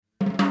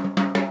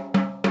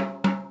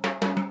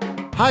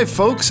Hi,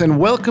 folks, and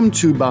welcome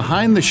to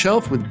Behind the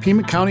Shelf with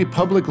Pima County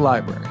Public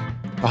Library.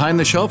 Behind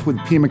the Shelf with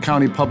Pima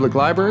County Public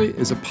Library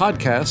is a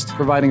podcast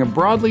providing a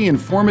broadly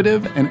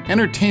informative and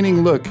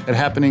entertaining look at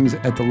happenings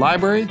at the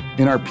library,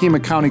 in our Pima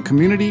County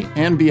community,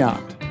 and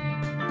beyond.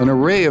 An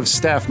array of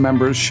staff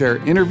members share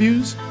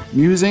interviews,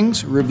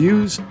 musings,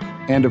 reviews,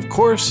 and of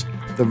course,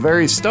 the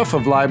very stuff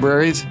of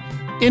libraries,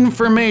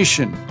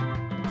 information.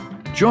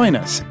 Join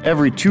us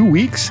every 2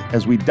 weeks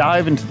as we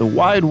dive into the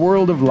wide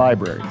world of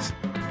libraries,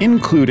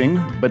 including,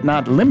 but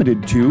not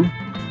limited to,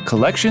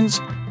 collections,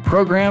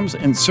 programs,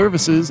 and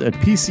services at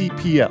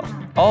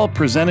PCPL, all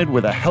presented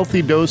with a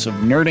healthy dose of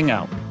nerding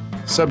out.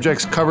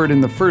 Subjects covered in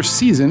the first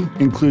season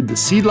include the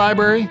Seed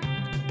Library,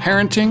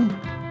 parenting,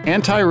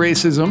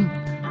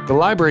 anti-racism, the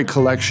library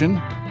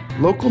collection,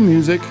 local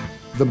music,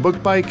 the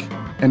book bike,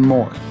 and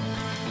more.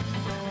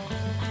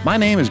 My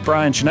name is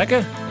Brian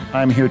Shineka.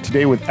 I'm here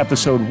today with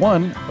episode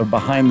 1 of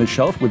Behind the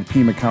Shelf with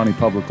Pima County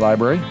Public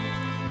Library.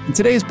 In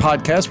today's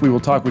podcast, we will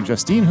talk with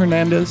Justine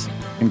Hernandez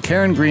and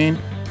Karen Green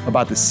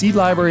about the Seed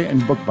Library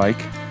and book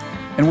bike,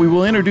 and we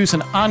will introduce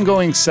an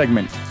ongoing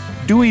segment,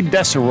 Dewey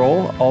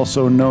Deciroll,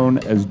 also known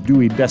as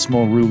Dewey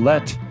Decimal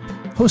Roulette,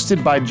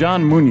 hosted by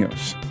John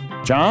Munoz.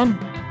 John?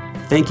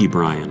 Thank you,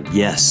 Brian.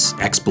 Yes,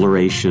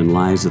 exploration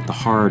lies at the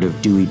heart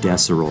of Dewey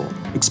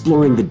Deciroll,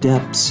 exploring the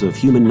depths of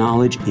human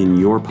knowledge in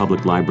your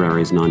public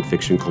library's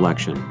nonfiction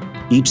collection.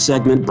 Each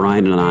segment,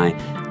 Brian and I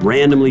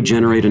randomly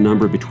generate a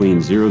number between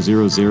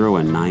 000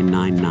 and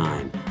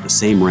 999, the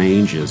same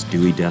range as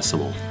Dewey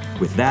Decimal.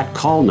 With that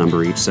call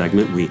number each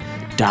segment, we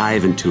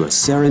dive into a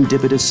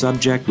serendipitous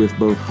subject with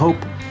both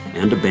hope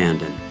and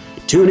abandon.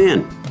 Tune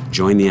in.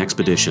 Join the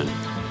expedition.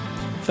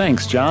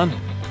 Thanks, John.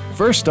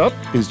 First up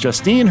is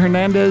Justine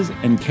Hernandez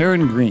and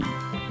Karen Green.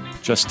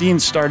 Justine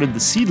started the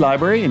Seed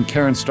Library and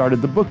Karen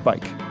started the book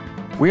bike.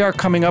 We are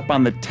coming up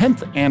on the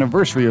 10th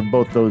anniversary of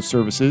both those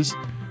services,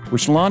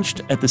 which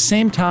launched at the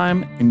same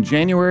time in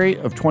January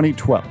of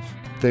 2012.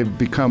 They've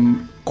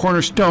become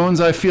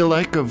cornerstones, I feel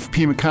like, of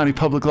Pima County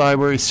Public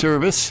Library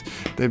service.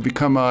 They've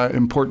become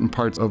important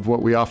parts of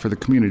what we offer the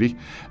community.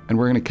 And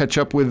we're going to catch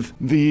up with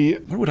the,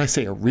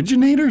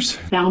 originators?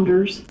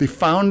 Founders. The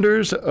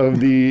founders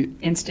of the...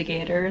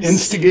 Instigators.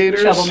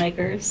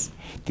 Troublemakers.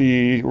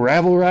 The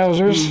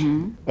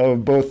rabble-rousers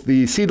of both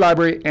the Seed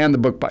Library and the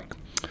book bike.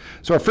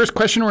 So our first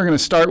question, we're going to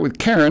start with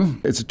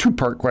Karen. It's a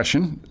two-part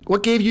question.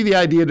 What gave you the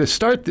idea to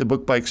start the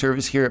book bike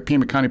service here at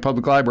Pima County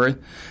Public Library?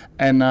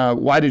 And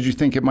why did you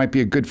think it might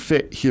be a good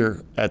fit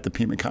here at the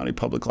Pima County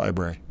Public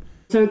Library?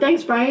 So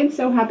thanks, Brian.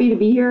 So happy to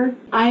be here.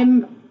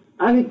 I'm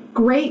a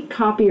great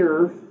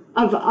copier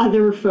of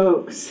other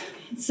folks.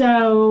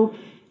 So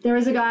there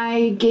was a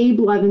guy, Gabe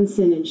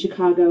Levinson in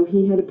Chicago.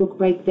 He had a book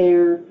bike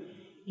there.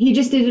 He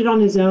just did it on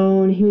his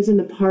own. He was in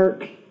the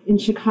park in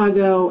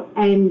Chicago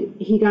and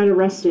he got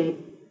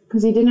arrested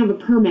because he didn't have a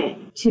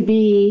permit to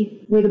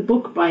be with a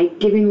book bike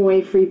giving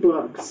away free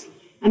books.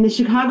 And the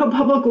Chicago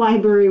Public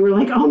Library were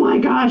like, oh my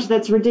gosh,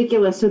 that's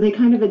ridiculous. So they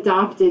kind of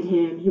adopted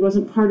him. He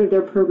wasn't part of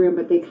their program,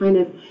 but they kind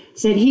of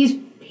said,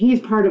 he's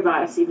part of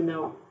us, even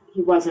though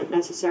he wasn't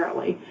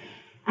necessarily.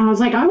 And I was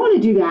like, I want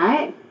to do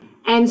that.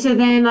 And so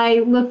then I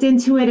looked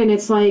into it, and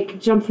it's like,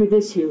 jump through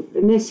this hoop,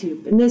 and this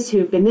hoop, and this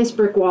hoop, and this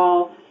brick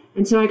wall.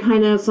 And so I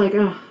kind of was like,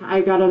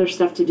 I got other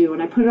stuff to do.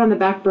 And I put it on the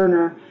back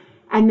burner.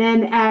 And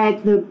then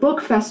at the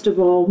book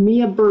festival,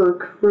 Mia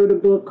Burke wrote a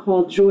book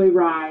called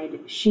Joyride.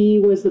 She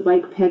was the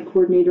bike ped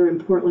coordinator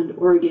in Portland,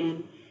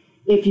 Oregon.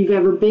 If you've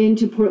ever been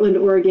to Portland,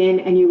 Oregon,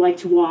 and you like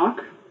to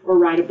walk or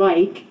ride a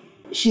bike,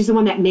 she's the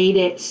one that made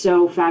it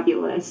so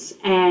fabulous.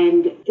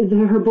 And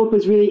her book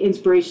was really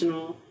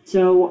inspirational.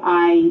 So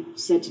I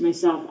said to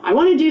myself, I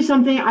want to do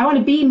something. I want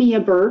to be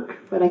Mia Burke,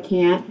 but I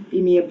can't be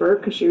Mia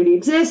Burke because she already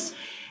exists.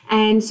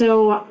 And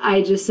so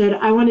I just said,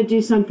 I want to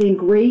do something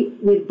great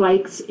with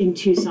bikes in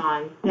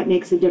Tucson that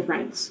makes a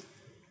difference.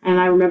 And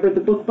I remembered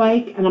the book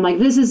bike, and I'm like,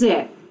 this is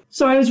it.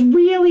 So I was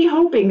really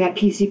hoping that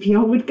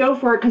PCPL would go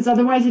for it, because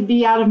otherwise it'd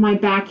be out of my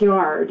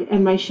backyard,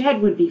 and my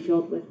shed would be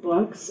filled with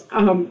books.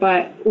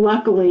 But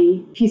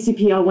luckily,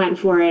 PCPL went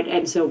for it,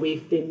 and so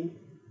we've been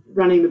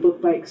running the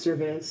book bike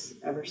service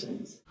ever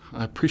since.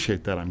 I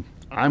appreciate that.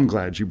 I'm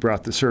glad you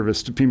brought the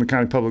service to Pima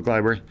County Public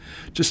Library.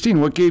 Justine,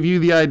 what gave you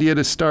the idea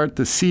to start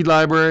the Seed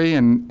Library,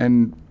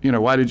 and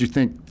why did you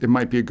think it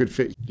might be a good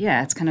fit?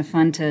 Yeah, it's kind of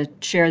fun to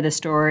share the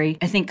story.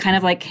 I think kind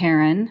of like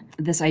Karen,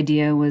 this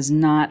idea was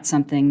not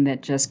something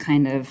that just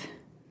kind of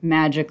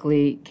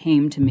magically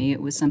came to me.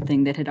 It was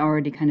something that had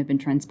already kind of been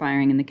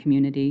transpiring in the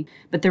community.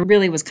 But there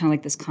really was kind of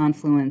like this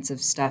confluence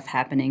of stuff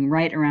happening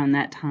right around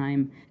that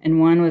time. And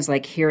one was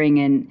like hearing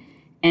an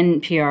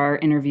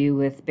NPR interview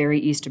with Barry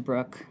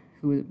Easterbrook,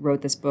 who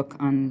wrote this book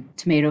on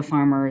tomato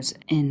farmers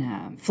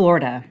in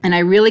Florida. And I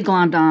really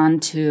glommed on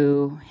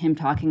to him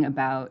talking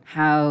about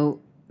how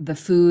the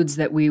foods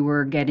that we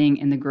were getting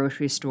in the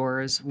grocery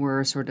stores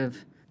were sort of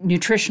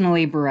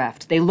nutritionally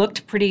bereft. They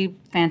looked pretty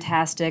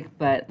fantastic,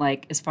 but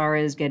like as far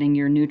as getting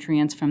your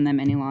nutrients from them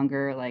any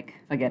longer, like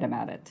forget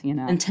about it,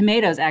 And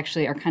tomatoes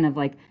actually are kind of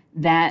like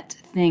that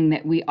thing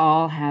that we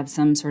all have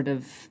some sort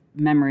of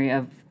memory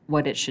of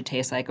what it should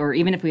taste like. Or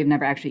even if we've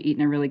never actually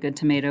eaten a really good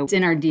tomato, it's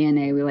in our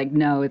DNA. We're like,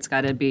 no, it's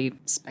got to be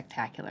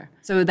spectacular.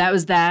 So that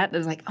was that. It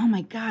was like, oh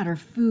my God, our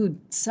food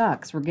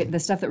sucks. The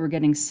stuff that we're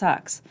getting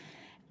sucks.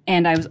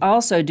 And I was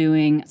also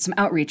doing some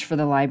outreach for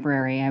the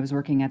library. I was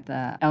working at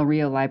the El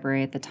Rio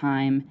Library at the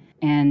time,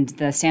 and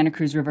the Santa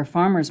Cruz River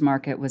Farmers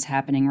Market was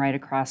happening right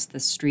across the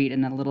street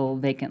in a little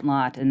vacant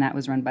lot, and that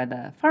was run by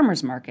the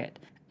Farmers Market.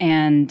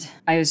 And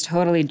I was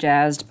totally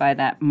jazzed by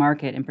that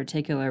market in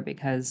particular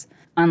because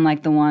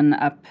unlike the one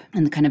up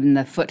in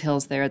the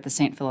foothills there at the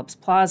St. Philip's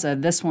Plaza,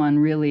 this one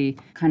really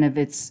kind of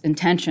its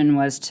intention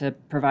was to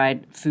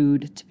provide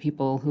food to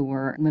people who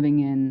were living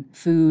in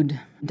food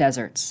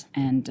deserts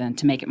and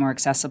to make it more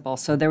accessible.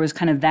 So there was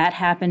kind of that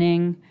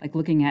happening, like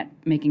looking at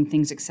making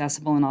things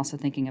accessible and also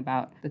thinking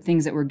about the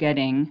things that we're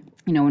getting.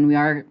 You know, when we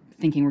are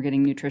thinking we're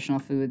getting nutritional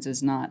foods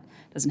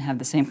doesn't have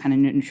the same kind of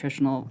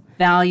nutritional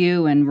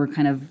value, and we're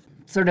kind of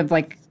sort of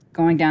like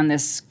going down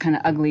this kind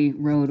of ugly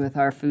road with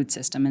our food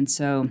system. And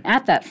so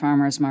at that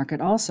farmer's market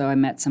also, I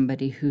met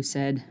somebody who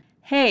said,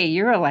 hey,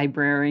 you're a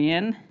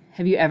librarian.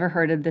 Have you ever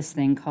heard of this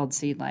thing called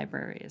seed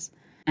libraries?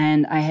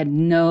 And I had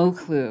no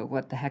clue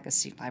what the heck a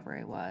seed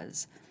library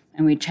was.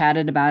 And we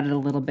chatted about it a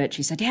little bit.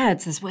 She said, yeah,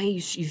 it's this way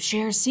you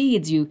share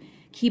seeds. You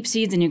keep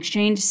seeds and you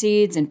exchange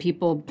seeds, and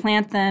people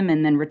plant them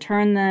and then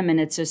return them. And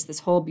it's just this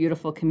whole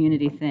beautiful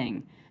community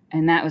thing.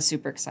 And that was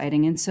super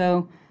exciting. And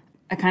so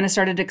I kind of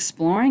started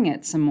exploring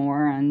it some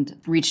more and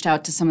reached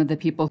out to some of the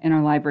people in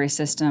our library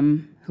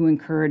system who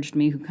encouraged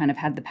me, who kind of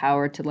had the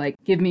power to like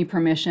give me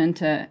permission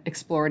to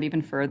explore it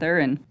even further.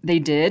 And they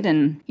did.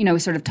 And, you know, we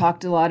sort of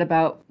talked a lot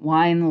about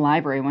why in the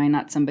library, why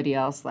not somebody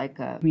else like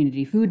a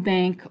community food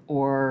bank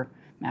or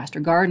master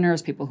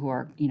gardeners, people who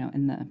are, you know,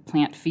 in the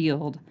plant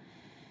field.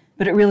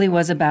 But it really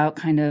was about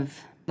kind of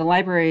the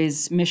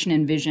library's mission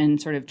and vision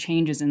sort of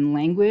changes in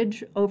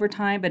language over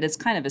time, but it's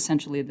kind of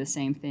essentially the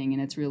same thing.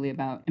 And it's really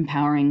about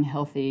empowering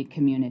healthy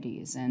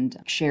communities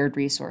and shared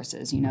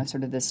resources, you know,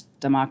 sort of this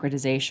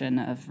democratization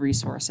of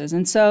resources.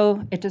 And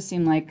so it just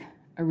seemed like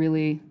a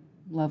really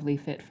lovely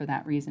fit for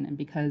that reason. And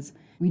because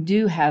we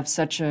do have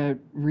such a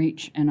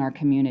reach in our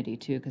community,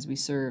 too, because we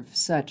serve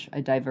such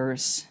a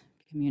diverse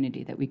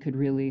community that we could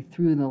really,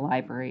 through the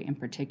library in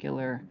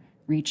particular,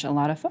 reach a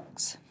lot of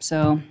folks.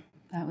 So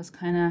that was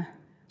kind of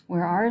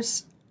where our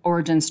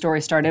origin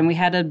story started. And we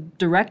had a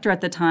director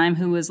at the time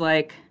who was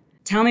like,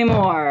 tell me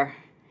more.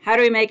 How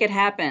do we make it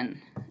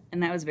happen?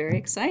 And that was very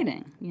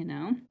exciting, you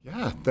know?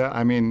 Yeah,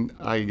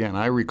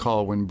 I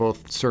recall when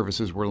both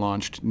services were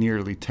launched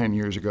nearly 10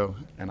 years ago,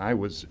 and I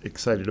was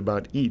excited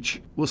about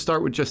each. We'll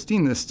start with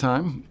Justine this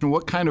time.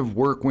 What kind of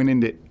work went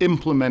into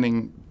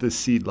implementing the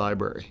Seed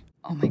Library?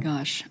 Oh my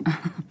gosh,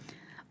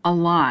 a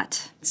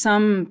lot.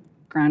 Some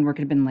groundwork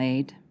had been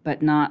laid,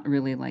 but not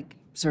really like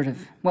sort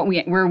of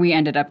where we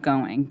ended up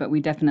going, but we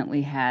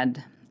definitely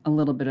had a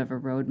little bit of a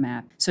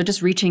roadmap. So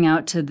just reaching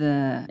out to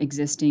the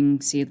existing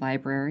seed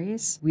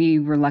libraries. We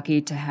were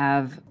lucky to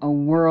have a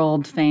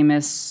world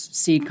famous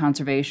seed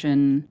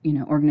conservation,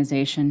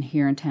 organization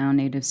here in town,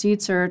 Native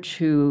Seed Search,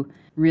 who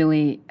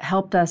really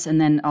helped us and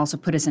then also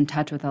put us in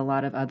touch with a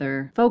lot of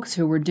other folks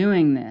who were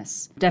doing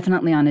this,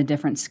 definitely on a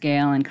different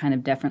scale and kind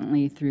of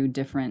definitely through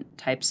different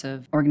types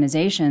of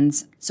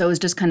organizations. So it was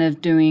just kind of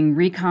doing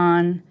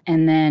recon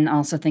and then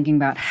also thinking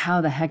about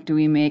how the heck do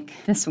we make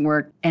this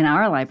work in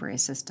our library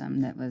system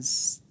that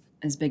was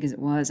as big as it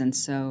was. And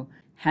so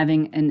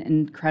having an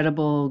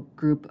incredible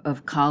group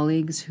of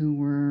colleagues who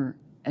were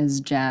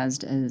as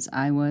jazzed as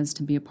I was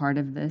to be a part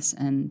of this.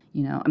 And,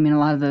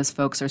 a lot of those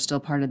folks are still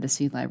part of the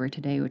Seed Library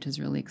today, which is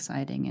really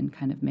exciting and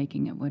kind of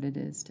making it what it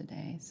is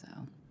today. So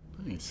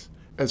nice.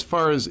 As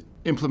far as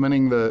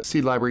implementing the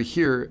Seed Library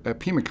here at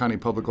Pima County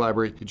Public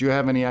Library, did you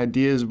have any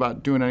ideas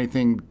about doing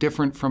anything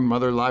different from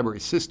other library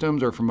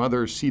systems or from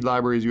other seed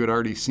libraries you had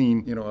already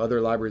seen,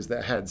 other libraries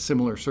that had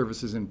similar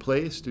services in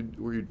place?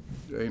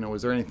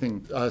 Was there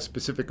anything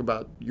specific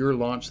about your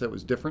launch that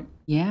was different?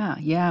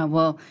 Yeah.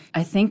 Well,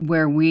 I think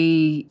where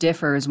we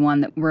differ is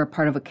one that we're a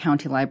part of a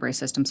county library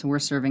system, so we're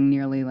serving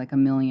nearly like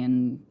 1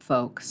 million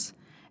folks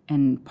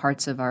and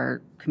parts of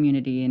our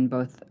community in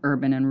both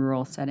urban and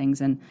rural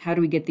settings. And how do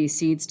we get these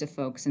seeds to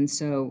folks? And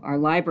so our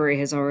library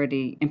has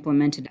already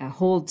implemented a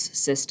holds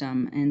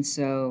system. And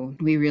so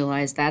we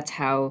realized that's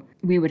how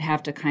we would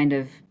have to kind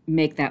of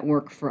make that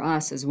work for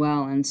us as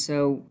well. And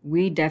so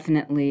we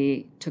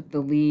definitely took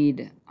the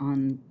lead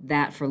on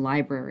that for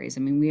libraries.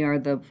 We are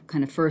the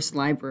kind of first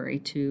library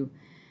to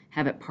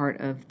have it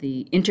part of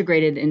the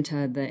integrated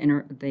into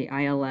the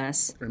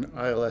ILS. And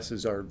ILS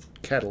is our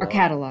catalog. Our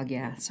catalog,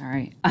 yeah,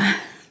 sorry.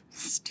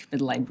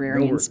 Stupid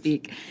librarian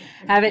speak.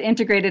 Have it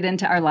integrated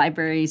into our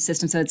library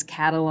system so it's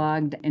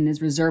cataloged and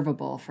is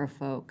reservable for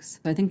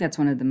folks. So I think that's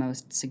one of the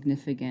most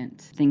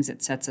significant things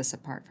that sets us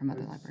apart from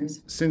other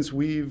libraries. Since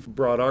we've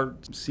brought our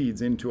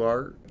seeds into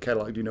our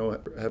catalog, do you know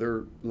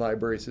other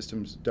library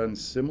systems done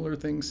similar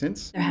things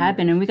since? There have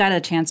been, and we got a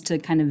chance to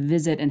kind of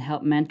visit and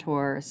help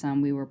mentor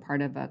some. We were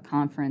part of a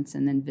conference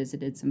and then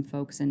visited some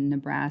folks in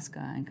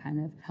Nebraska and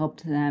kind of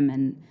helped them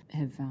and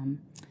have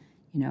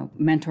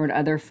mentored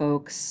other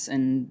folks,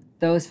 and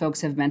those folks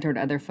have mentored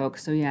other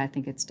folks. So yeah, I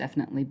think it's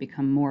definitely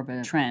become more of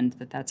a trend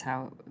that's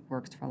how it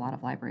works for a lot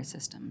of library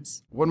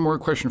systems. One more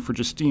question for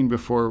Justine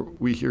before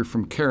we hear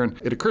from Karen.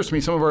 It occurs to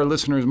me some of our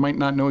listeners might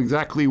not know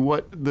exactly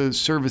what the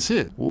service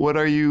is. What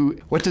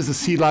does the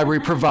Seed Library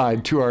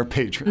provide to our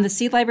patrons? The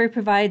Seed Library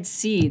provides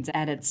seeds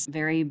at its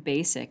very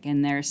basic,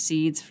 and they're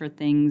seeds for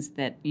things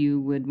that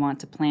you would want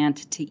to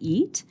plant to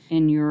eat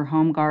in your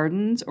home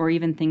gardens, or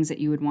even things that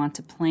you would want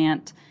to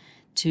plant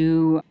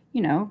to,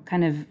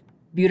 kind of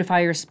beautify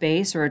your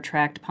space or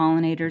attract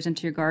pollinators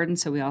into your garden.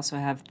 So we also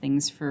have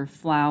things for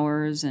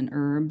flowers and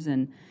herbs,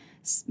 and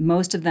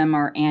most of them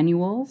are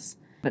annuals,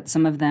 but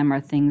some of them are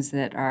things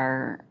that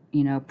are,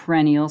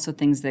 perennial, so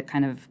things that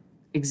kind of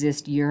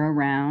exist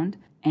year-round.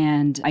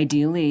 And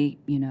ideally,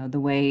 the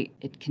way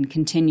it can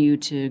continue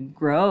to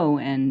grow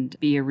and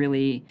be a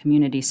really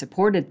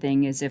community-supported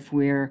thing is if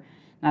we're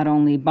not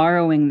only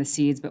borrowing the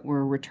seeds, but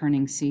we're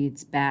returning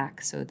seeds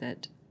back so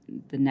that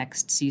the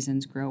next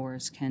season's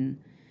growers can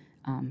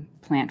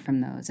plant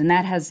from those. And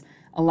that has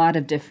a lot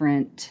of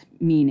different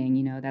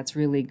meaning. That's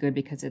really good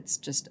because it's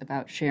just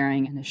about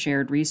sharing and a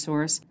shared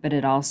resource, but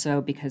it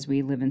also, because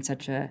we live in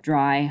such a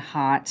dry,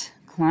 hot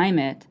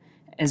climate,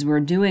 as we're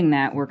doing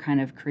that, we're kind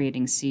of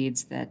creating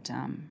seeds that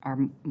are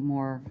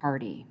more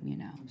hardy,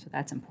 so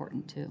that's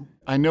important too.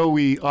 I know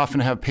we often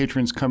have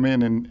patrons come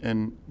in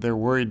and they're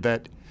worried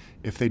that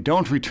if they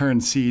don't return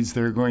seeds,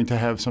 they're going to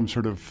have some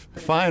sort of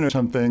fine or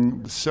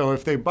something. So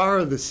if they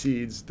borrow the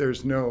seeds,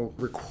 there's no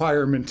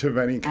requirement of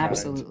any kind.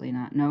 Absolutely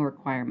not. No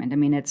requirement. I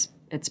mean,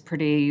 it's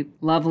pretty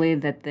lovely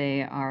that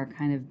they are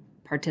kind of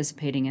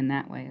participating in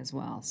that way as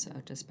well. So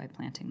just by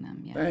planting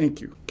them, yeah. Thank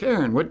you.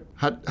 Karen,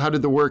 how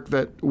did the work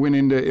that went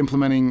into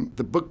implementing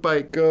the book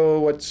bike go?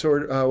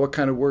 What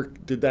kind of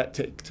work did that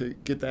take to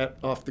get that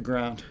off the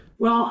ground?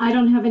 Well, I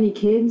don't have any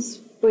kids,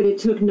 but it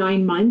took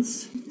 9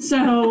 months.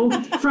 So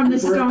from the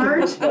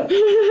start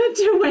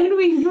to when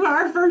we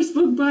our first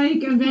book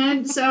bike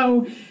event.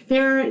 So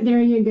there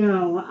you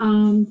go.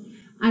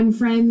 I'm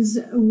friends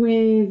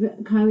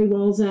with Kylie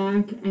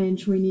Walzak and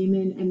Troy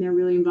Neiman, and they're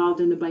really involved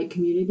in the bike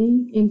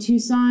community in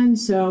Tucson.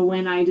 So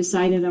when I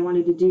decided I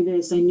wanted to do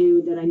this, I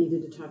knew that I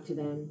needed to talk to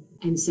them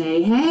and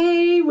say,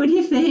 hey, what do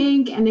you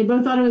think? And they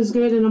both thought it was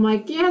good. And I'm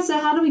like, yeah, so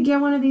how do we get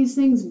one of these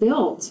things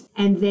built?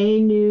 And they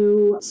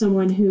knew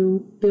someone who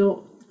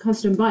built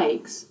custom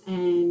bikes.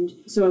 And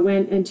so I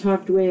went and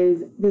talked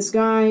with this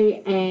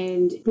guy,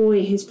 and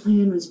boy, his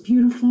plan was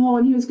beautiful.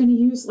 And he was going to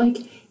use like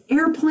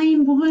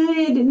airplane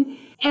wood, and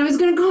it was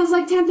going to cost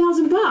like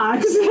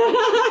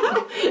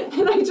 $10,000.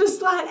 And I just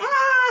thought,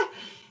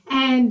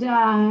 And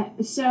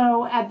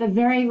so at the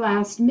very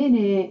last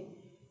minute,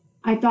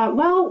 I thought,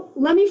 well,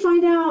 let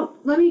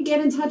me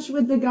get in touch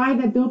with the guy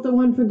that built the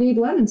one for Gabe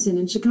Levinson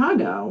in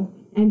Chicago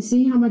and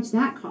see how much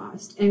that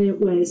cost. And it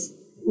was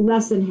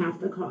less than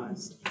half the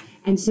cost.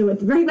 And so at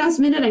the very last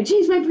minute, I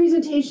changed my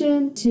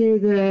presentation to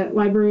the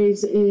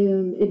library's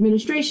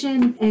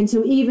administration. And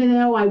so even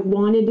though I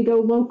wanted to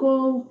go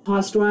local,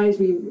 cost-wise,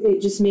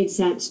 it just made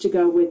sense to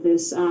go with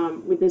this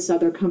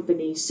other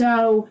company.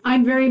 So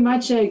I'm very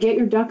much a get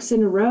your ducks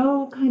in a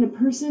row kind of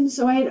person.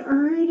 So I had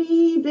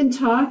already been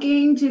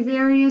talking to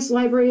various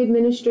library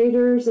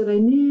administrators that I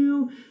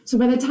knew. So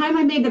by the time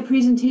I made the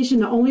presentation,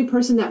 the only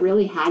person that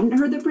really hadn't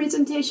heard the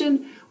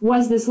presentation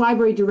was this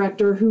library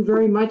director who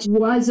very much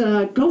was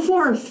a go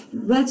forth,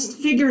 let's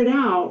figure it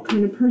out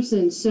kind of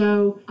person.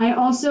 So I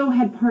also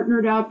had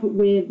partnered up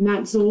with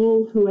Matt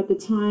Zoll, who at the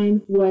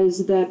time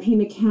was the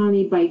Pima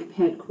County Bike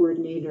Ped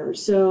coordinator.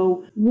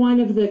 So one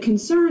of the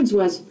concerns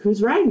was,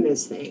 who's riding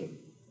this thing?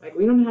 Like,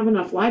 we don't have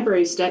enough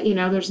library stuff,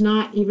 there's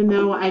not, even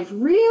though I've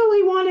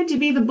really wanted to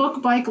be the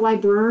book bike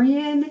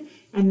librarian,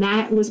 and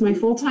that was my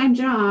full-time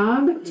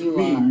job.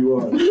 You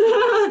are.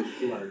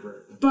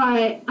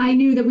 But I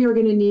knew that we were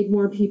going to need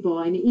more people.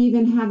 And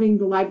even having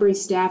the library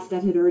staff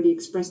that had already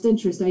expressed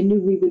interest, I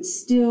knew we would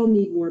still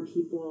need more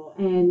people.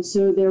 And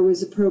so there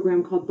was a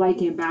program called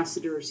Bike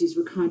Ambassadors. These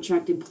were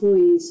contract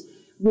employees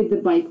with the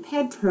Bike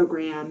Ped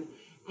program.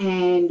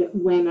 And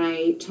when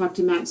I talked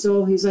to Matt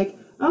Zoll, he's like,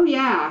 oh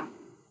yeah,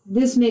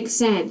 this makes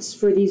sense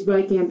for these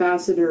bike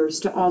ambassadors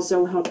to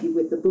also help you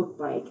with the book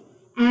bike.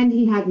 And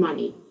he had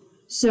money.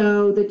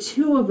 So the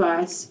two of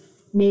us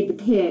made the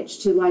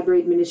pitch to library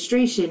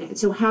administration. And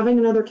so having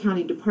another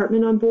county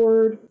department on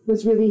board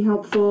was really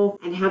helpful,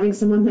 and having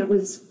someone that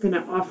was going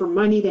to offer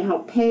money to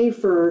help pay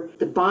for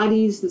the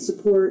bodies, the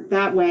support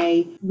that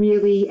way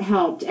really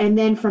helped. And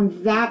then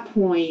from that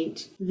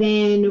point,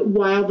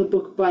 while the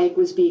book bike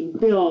was being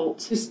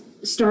built, just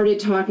started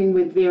talking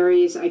with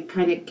I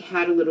kind of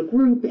had a little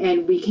group,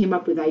 and we came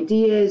up with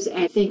ideas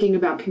and thinking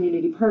about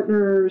community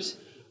partners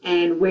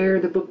and where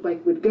the book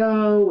bike would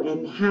go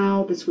and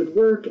how this would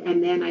work.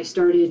 And then I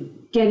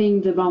started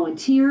getting the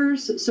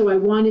volunteers. So I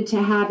wanted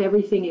to have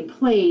everything in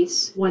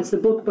place. Once the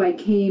book bike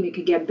came, it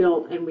could get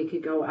built and we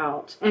could go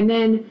out. And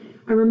then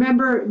I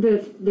remember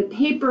the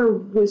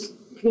paper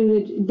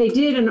they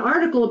did an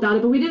article about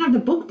it, but we didn't have the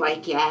book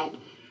bike yet.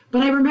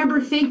 But I remember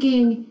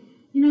thinking,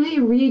 how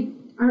you read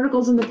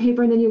articles in the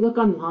paper, and then you look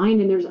online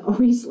and there's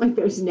always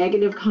there's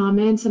negative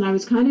comments, and I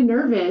was kind of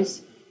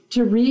nervous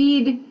to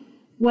read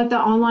what the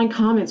online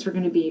comments were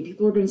going to be.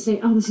 People were going to say,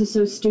 oh, this is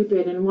so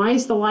stupid, and why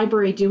is the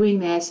library doing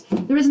this?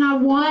 There was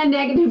not one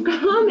negative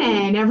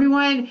comment.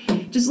 Everyone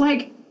just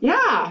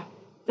yeah,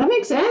 that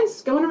makes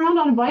sense. Going around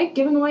on a bike,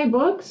 giving away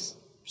books.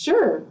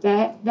 Sure,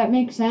 that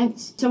makes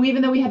sense. So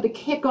even though we had the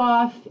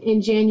kickoff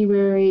in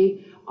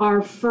January,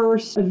 our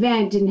first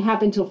event didn't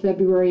happen until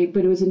February,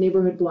 but it was a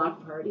neighborhood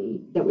block party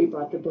that we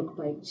brought the book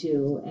bike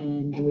to,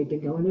 and we've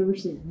been going ever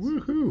since.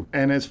 Woohoo!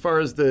 And as far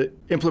as the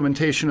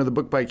implementation of the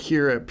book bike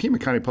here at Pima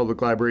County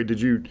Public Library, did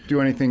you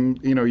do anything,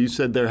 you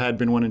said there had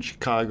been one in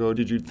Chicago.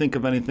 Did you think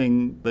of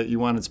anything that you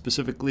wanted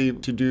specifically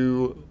to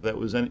do that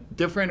was any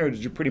different, or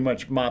did you pretty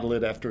much model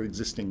it after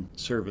existing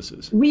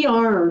services? We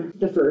are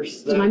the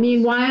first. I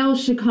mean, while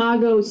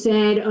Chicago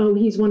said, oh,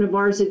 he's one of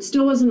ours, it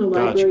still wasn't a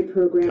library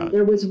program.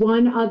 There was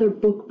one other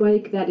book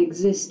bike that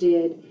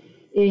existed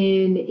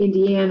in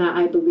Indiana,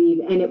 I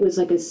believe, and it was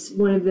a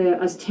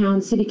town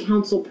city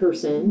council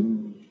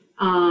person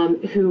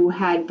who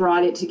had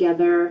brought it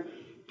together.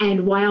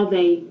 And while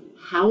they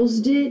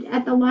housed it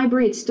at the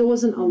library, it still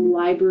wasn't a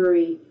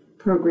library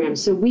program.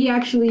 So we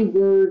actually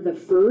were the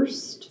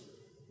first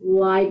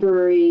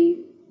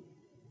library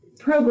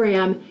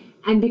program,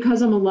 and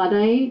because I'm a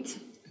Luddite,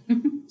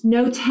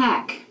 no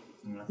tech,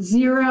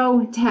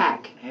 zero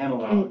tech.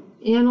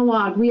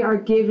 Analog. We are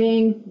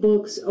giving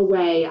books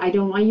away. I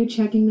don't want you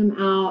checking them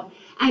out.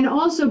 And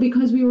also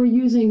because we were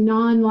using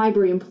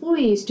non-library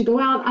employees to go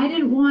out, I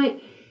didn't want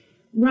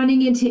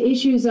running into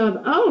issues of,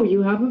 oh,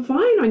 you have a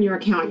fine on your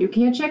account, you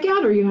can't check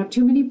out, or you have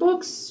too many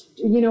books,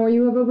 or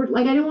you have over,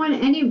 I didn't want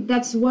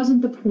that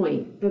wasn't the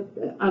point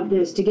of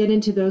this, to get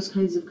into those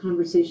kinds of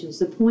conversations.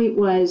 The point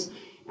was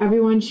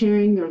everyone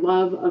sharing their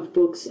love of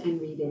books and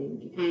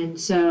reading. And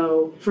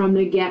so from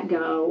the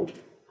get-go,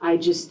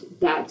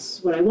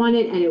 that's what I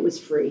wanted, and it was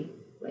free.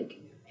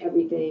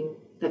 Everything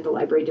that the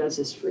library does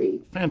is free.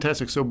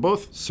 Fantastic. So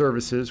both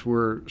services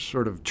were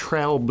sort of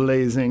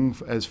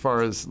trailblazing as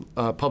far as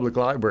public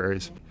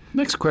libraries.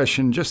 Next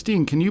question,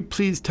 Justine, can you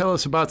please tell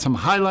us about some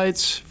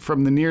highlights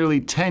from the nearly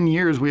 10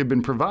 years we have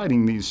been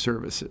providing these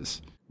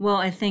services? Well,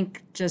 I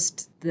think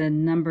just the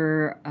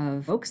number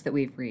of folks that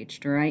we've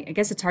reached, or I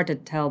guess it's hard to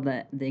tell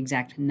the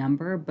exact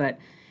number, but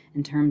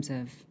in terms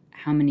of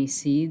how many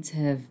seeds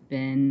have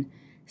been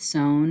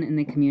sown in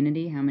the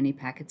community, how many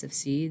packets of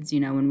seeds.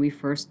 When we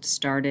first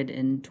started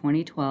in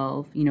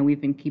 2012, we've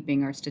been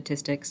keeping our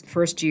statistics.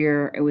 First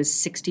year, it was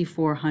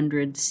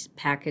 6,400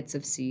 packets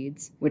of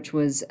seeds, which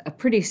was a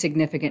pretty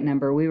significant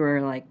number. We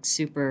were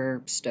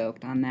super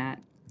stoked on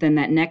that. Then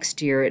that next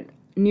year, it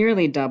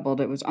nearly doubled.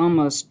 It was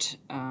almost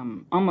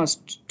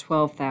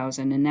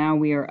 12,000, and now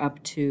we are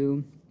up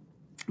to,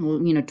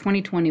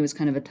 2020 was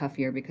kind of a tough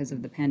year because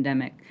of the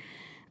pandemic.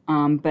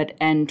 But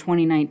in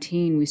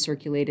 2019, we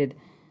circulated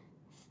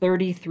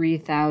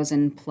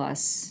 33,000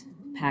 plus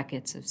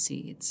packets of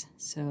seeds.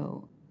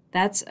 So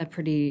that's a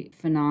pretty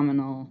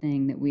phenomenal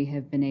thing that we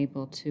have been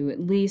able to, at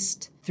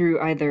least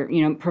through either,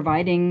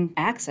 providing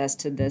access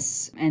to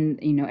this, and,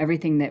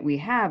 everything that we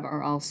have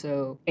are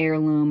also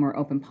heirloom or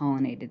open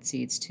pollinated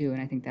seeds too.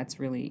 And I think that's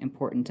really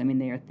important. I mean,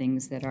 they are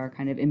things that are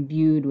kind of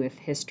imbued with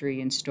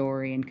history and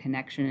story and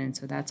connection. And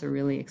so that's a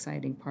really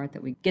exciting part,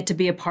 that we get to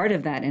be a part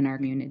of that in our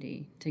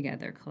community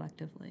together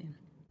collectively.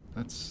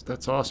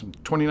 That's awesome.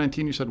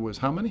 2019, you said, was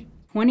how many?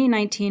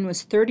 2019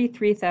 was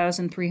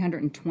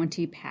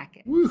 33,320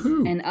 packets.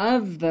 Woohoo! And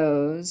of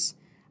those,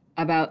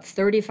 about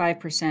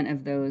 35%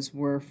 of those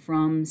were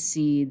from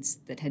seeds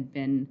that had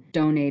been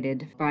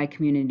donated by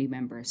community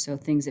members, so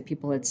things that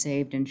people had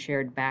saved and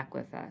shared back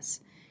with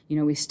us.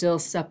 We still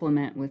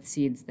supplement with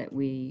seeds that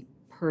we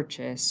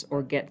purchase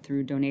or get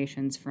through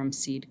donations from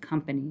seed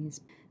companies.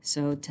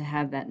 So to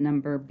have that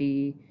number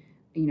be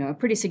a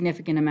pretty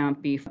significant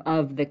amount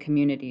of the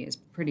community is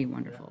pretty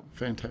wonderful.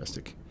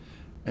 Fantastic.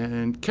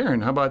 And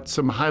Karen, how about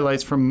some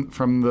highlights from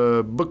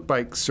the book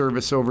bike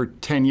service over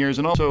 10 years?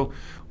 And also,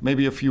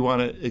 maybe if you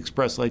want to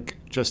express, like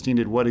Justine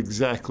did, what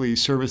exactly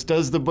service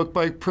does the book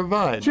bike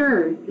provide?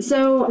 Sure.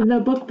 So the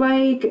book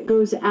bike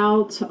goes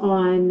out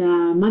on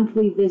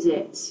monthly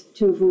visits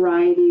to a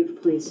variety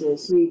of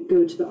places. We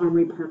go to the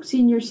Armory Park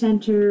Senior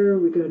Center,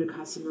 we go to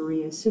Casa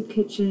Maria Soup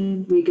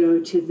Kitchen, we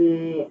go to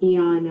the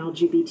Eon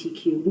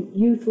LGBTQ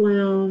Youth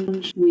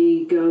Lounge,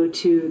 we go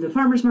to the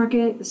Farmers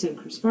Market, the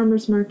Santa Cruz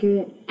Farmers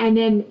Market, and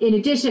then in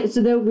addition,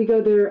 so we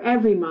go there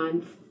every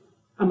month,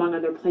 among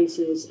other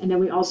places, and then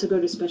we also go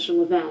to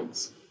special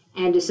events.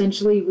 And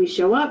essentially, we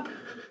show up,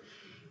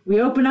 we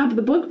open up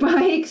the book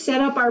bike,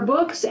 set up our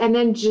books, and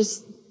then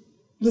just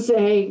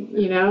say,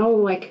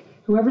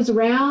 whoever's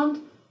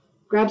around,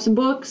 grab some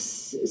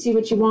books, see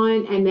what you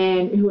want, and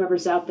then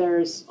whoever's out there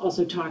is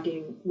also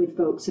talking with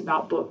folks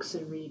about books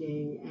and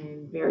reading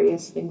and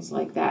various things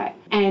like that.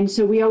 And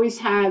so we always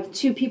have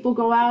 2 people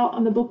go out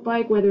on the book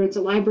bike, whether it's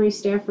a library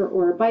staffer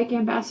or a bike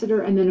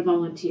ambassador, and then a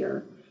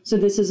volunteer. So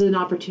this is an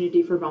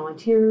opportunity for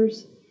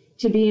volunteers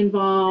to be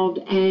involved,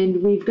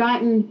 and we've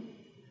gotten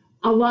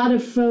a lot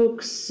of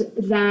folks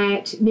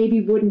that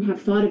maybe wouldn't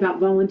have thought about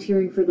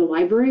volunteering for the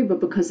library, but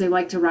because they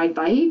like to ride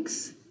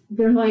bikes,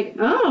 they're like,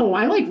 oh,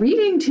 I like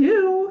reading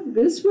too.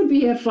 This would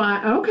be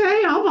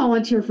okay, I'll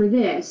volunteer for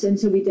this. And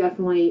so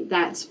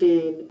that's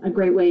been a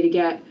great way to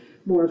get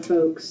more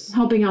folks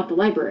helping out the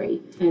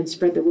library and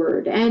spread the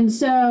word. And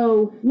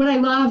so what I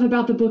love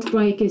about the book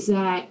bike is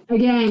that,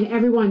 again,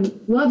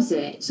 everyone loves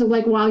it. So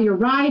like while you're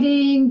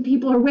riding,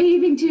 people are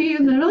waving to you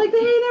and they're like, hey,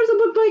 there's a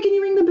book bike, and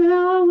you ring the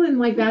bell. And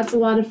like, that's a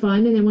lot of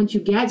fun. And then once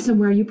you get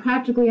somewhere, you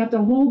practically have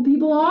to hold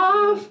people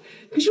off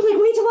because you're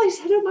like, wait till I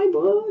set up my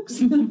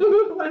books.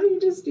 Let me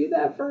just do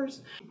that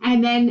first.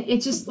 And then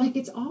it's just like,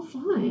 it's all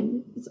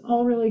fun. It's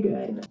all really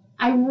good.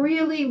 I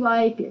really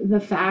like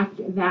the fact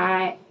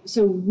that,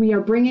 so we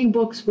are bringing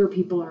books where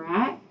people are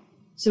at.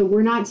 So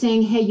we're not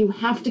saying, hey, you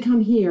have to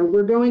come here.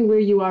 We're going where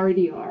you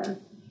already are.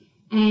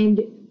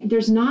 And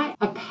there's not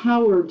a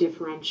power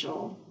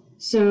differential.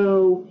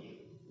 So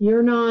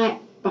you're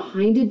not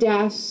behind a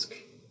desk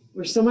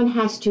where someone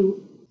has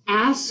to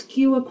ask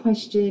you a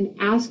question,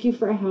 ask you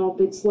for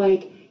help. It's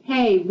like,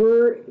 hey,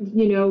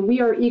 we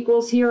are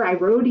equals here. I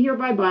rode here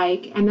by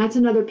bike. And that's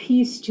another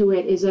piece to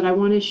it, is that I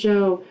want to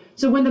show.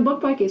 So when the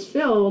book bike is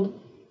filled,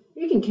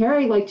 you can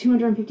carry like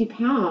 250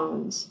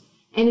 pounds.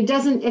 And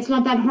it's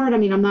not that hard. I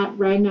mean, I'm not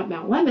riding up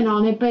Mount Lemmon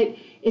on it, but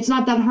it's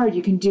not that hard.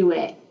 You can do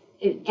it.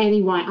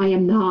 Anyone, I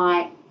am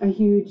not a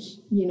huge,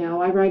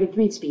 I ride a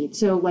 3-speed.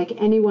 So like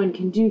anyone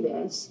can do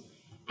this.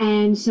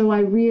 And so I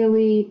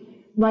really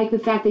like the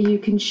fact that you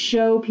can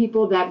show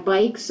people that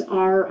bikes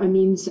are a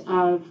means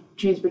of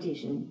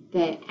transportation,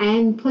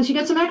 and plus you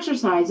get some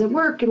exercise at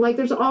work, and like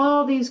there's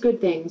all these good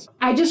things.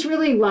 I just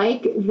really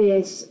like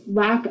this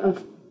lack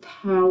of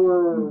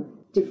power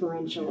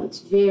differential. It's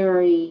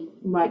very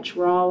much,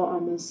 we're all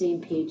on the same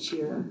page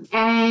here.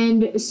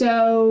 And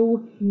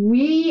so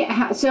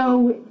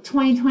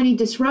 2020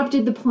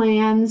 disrupted the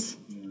plans.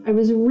 I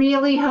was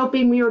really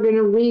hoping we were going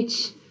to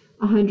reach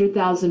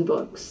 100,000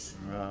 books.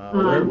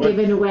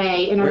 Given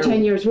away in our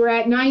 10 years. We're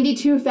at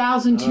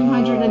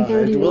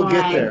 92,231. We'll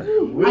get there.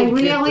 I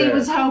really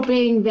was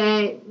hoping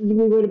that we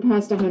would have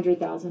passed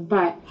 100,000,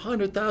 but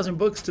 100,000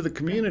 books to the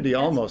community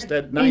almost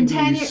at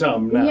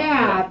 90-some now.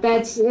 Yeah,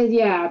 that's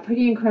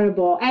pretty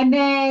incredible. And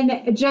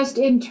then just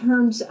in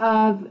terms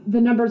of the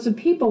numbers of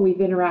people we've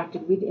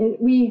interacted with, and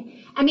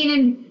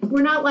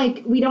we're not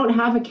like, we don't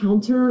have a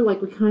counter,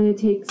 like we kind of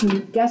take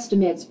some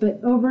guesstimates,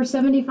 but over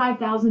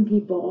 75,000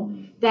 people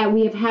that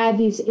we have had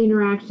these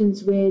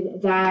interactions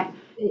with that,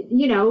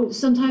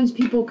 sometimes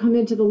people come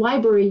into the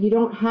library, you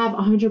don't have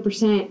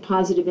 100%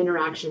 positive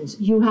interactions.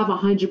 You have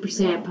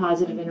 100%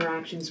 positive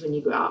interactions when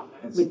you go out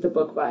with the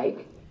book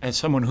bike. As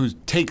someone who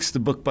takes the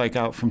book bike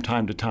out from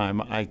time to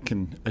time, I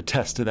can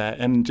attest to that.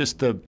 And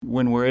just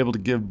when we're able to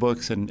give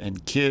books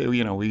and kid,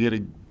 we get a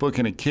book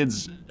in a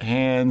kid's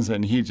hands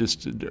and he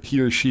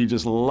or she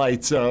just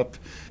lights up.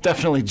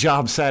 Definitely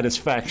job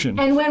satisfaction.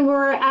 And when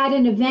we're at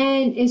an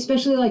event,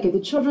 especially like at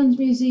the Children's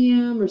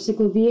Museum or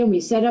Cyclovia, and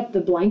we set up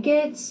the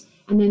blankets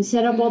and then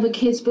set up all the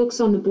kids' books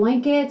on the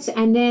blankets,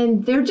 and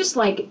then they're just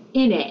like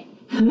in it,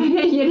 and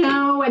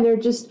they're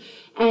just.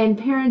 And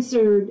parents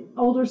or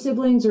older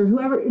siblings or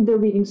whoever, they're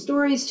reading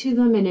stories to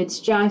them, and it's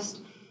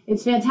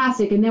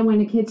fantastic. And then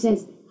when a kid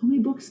says, how many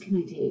books can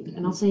I take?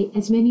 And I'll say,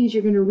 as many as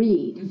you're going to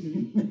read.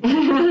 And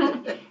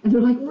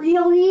they're like,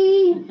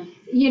 really?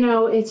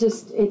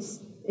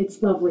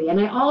 It's lovely.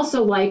 And I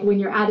also like when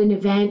you're at an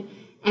event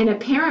and a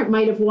parent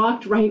might have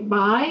walked right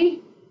by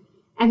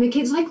and the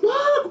kid's like,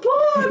 look,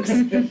 books!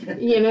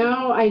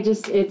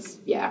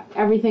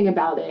 Everything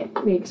about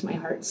it makes my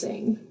heart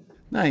sing.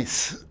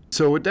 Nice.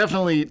 So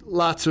definitely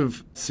lots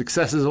of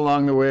successes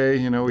along the way,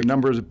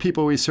 numbers of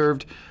people we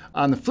served.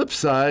 On the flip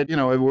side,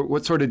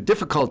 what sort of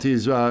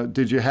difficulties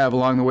did you have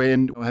along the way,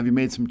 and have you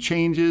made some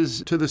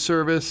changes to the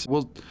service?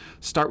 We'll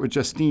start with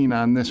Justine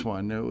on this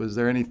one. Was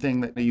there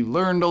anything that you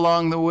learned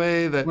along the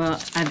way that... Well,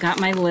 I've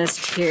got my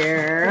list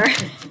here.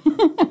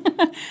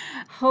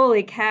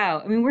 Holy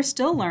cow. I mean, we're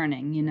still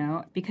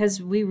learning,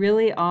 because we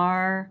really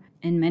are,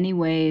 in many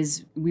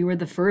ways, we were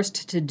the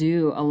first to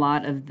do a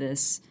lot of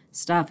this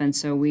stuff, and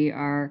so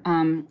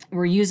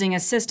we're using a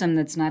system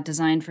that's not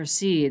designed for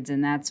seeds,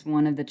 and that's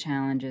one of the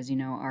challenges.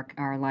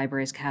 Our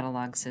library's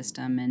catalog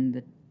system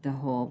and the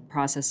whole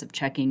process of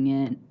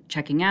checking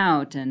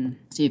out, and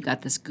so you've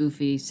got this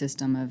goofy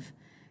system of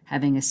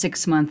having a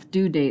 6-month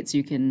due date, so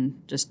you can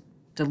just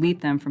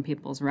delete them from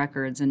people's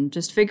records, and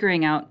just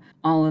figuring out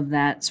all of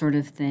that sort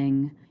of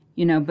thing.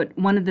 But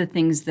one of the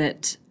things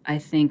that I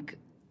think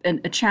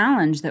a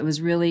challenge that was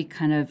really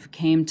kind of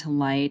came to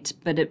light,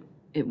 but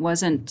it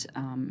wasn't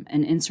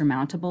an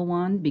insurmountable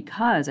one,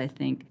 because I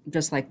think,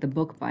 just like the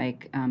book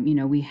bike,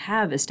 we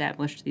have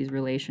established these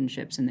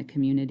relationships in the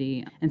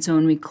community. And so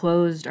when we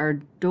closed our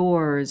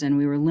doors and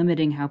we were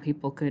limiting how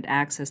people could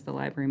access the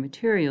library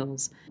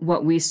materials,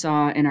 what we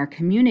saw in our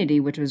community,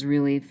 which was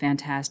really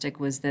fantastic,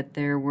 was that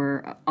there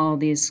were all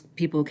these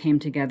people came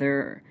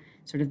together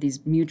sort of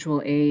these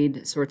mutual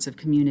aid sorts of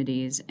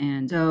communities.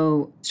 And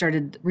so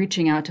started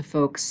reaching out to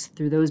folks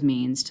through those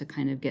means to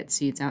kind of get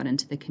seeds out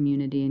into the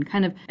community. And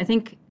kind of, I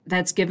think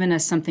that's given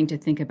us something to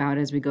think about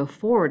as we go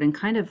forward. And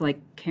kind of like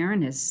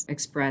Karen has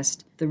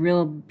expressed, the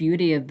real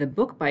beauty of the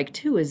book bike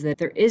too is that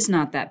there is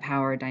not that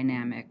power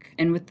dynamic.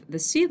 And with the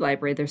seed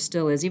library, there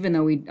still is, even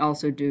though we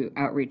also do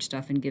outreach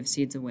stuff and give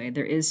seeds away,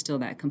 there is still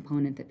that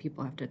component that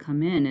people have to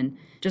come in. And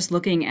just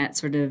looking at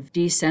sort of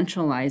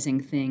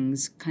decentralizing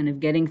things, kind of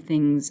getting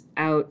things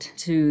out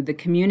to the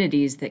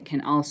communities that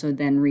can also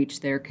then reach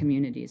their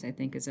communities, I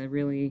think is a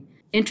really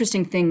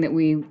interesting thing that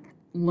we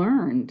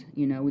learned,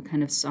 we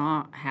kind of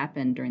saw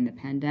happen during the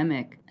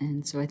pandemic.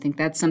 And so I think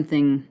that's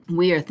something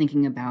we are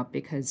thinking about,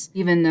 because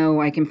even though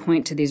I can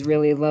point to these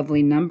really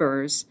lovely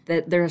numbers,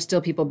 that there are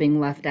still people being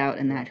left out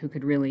in that who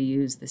could really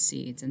use the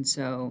seeds. And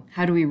so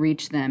how do we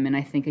reach them? And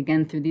I think,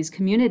 again, through these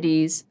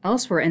communities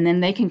elsewhere, and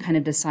then they can kind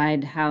of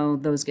decide how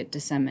those get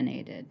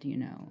disseminated,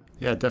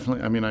 Yeah,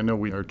 definitely. I mean, I know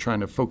we are trying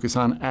to focus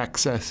on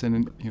access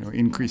and,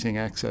 increasing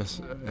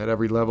access at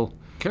every level.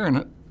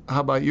 Karen, how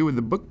about you with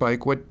the book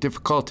bike? What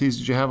difficulties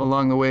did you have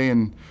along the way,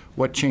 and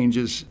what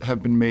changes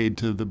have been made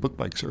to the book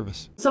bike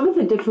service? Some of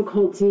the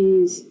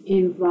difficulties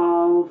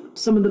involve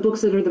some of the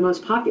books that are the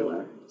most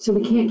popular. So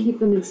we can't keep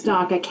them in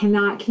stock. I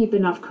cannot keep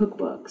enough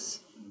cookbooks.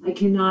 I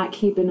cannot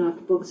keep enough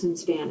books in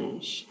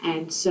Spanish.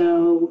 And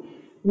so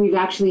we've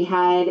actually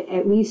had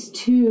at least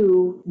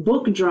 2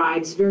 book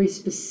drives very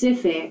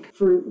specific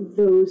for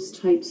those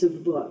types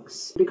of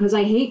books. Because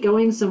I hate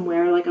going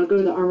somewhere, like I'll go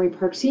to the Armory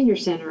Park Senior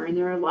Center, and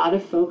there are a lot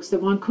of folks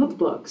that want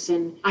cookbooks,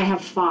 and I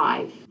have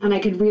 5, and I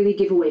could really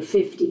give away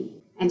 50.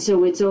 And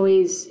so it's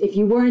always, if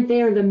you weren't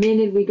there the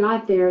minute we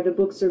got there, the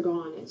books are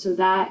gone. And so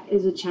that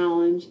is a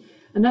challenge.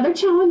 Another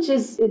challenge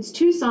is it's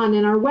Tucson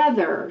and our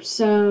weather.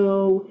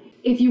 So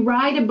if you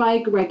ride a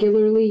bike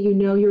regularly,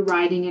 you're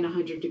riding in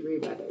 100-degree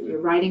weather.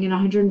 You're riding in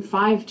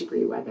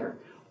 105-degree weather.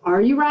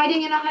 Are you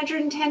riding in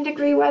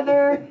 110-degree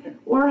weather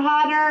or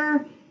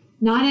hotter?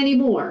 Not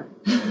anymore.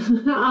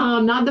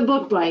 Not the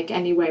book bike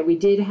anyway. We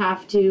did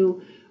have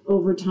to,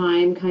 over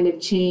time, kind of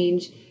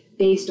change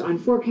based on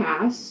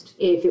forecast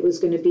if it was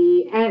going to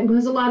be, and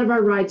because a lot of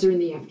our rides are in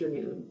the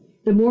afternoon.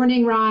 The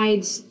morning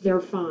rides, they're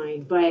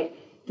fine, but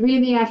 3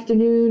 in the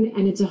afternoon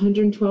and it's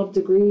 112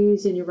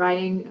 degrees and you're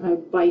riding a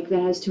bike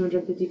that has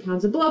 250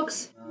 pounds of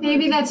books,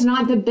 maybe that's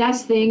not the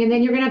best thing. And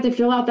then you're going to have to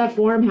fill out that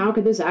form. How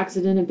could this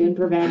accident have been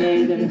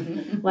prevented?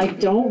 And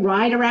don't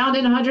ride around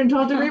in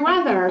 112 degree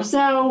weather.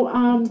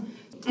 So,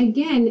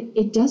 again,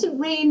 it doesn't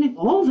rain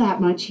all that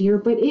much here,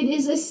 but it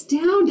is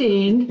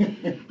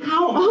astounding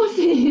how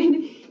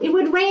often it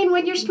would rain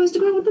when you're supposed to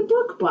go out with the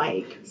book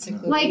bike.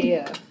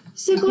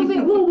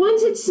 Cyclovia. Well,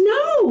 once it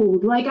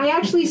snowed, I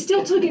actually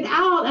still took it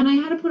out and I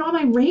had to put all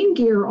my rain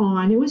gear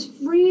on. It was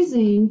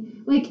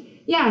freezing.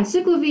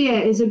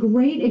 Cyclovia is a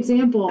great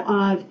example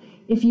of,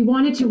 if you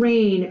want it to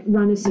rain,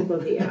 run a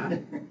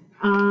Cyclovia.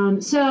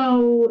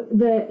 So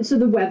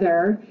the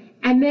weather.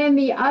 And then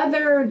the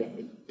other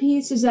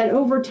piece is that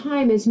over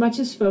time, as much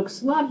as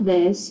folks love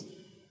this,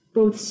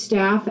 both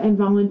staff and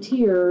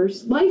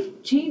volunteers,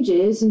 life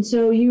changes. And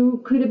so you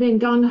could have been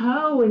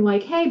gung-ho and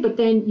hey, but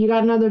then you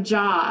got another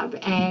job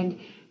and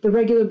the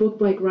regular book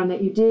bike run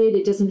that you did,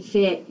 it doesn't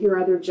fit your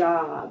other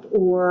job,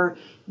 or,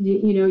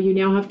 you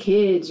now have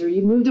kids, or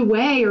you moved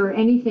away or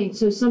anything.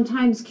 So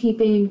sometimes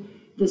keeping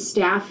the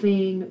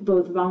staffing,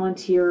 both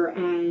volunteer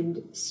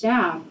and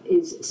staff,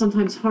 is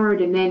sometimes hard.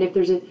 And then if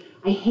there's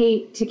I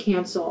hate to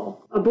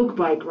cancel a book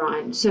bike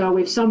run. So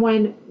if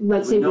someone,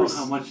 let's say, know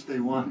how much they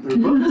want their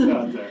books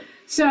out there.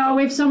 So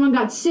if someone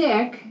got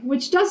sick,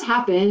 which does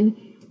happen,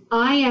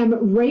 I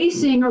am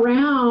racing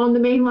around the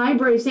main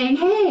library saying,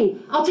 hey,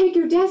 I'll take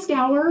your desk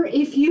hour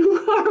if you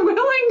are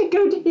willing to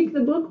go take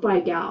the book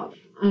bike out.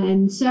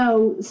 And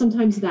so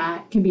sometimes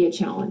that can be a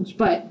challenge,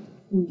 but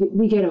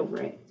we get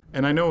over it.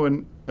 And I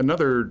know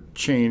another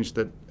change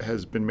that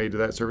has been made to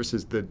that service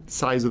is the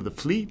size of the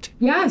fleet.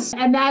 Yes,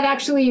 and that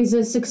actually is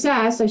a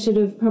success I should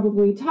have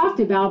probably talked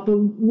about, but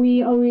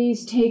we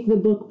always take the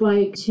book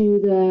bike to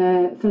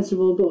the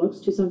Festival of Books,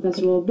 to some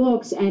Festival of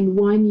Books, and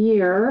one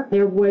year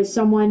there was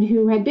someone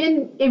who had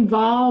been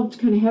involved,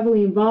 kind of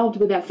heavily involved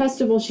with that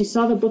festival. She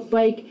saw the book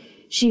bike.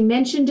 She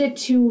mentioned it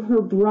to her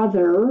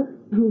brother,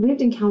 who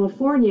lived in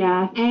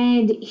California,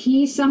 and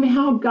he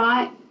somehow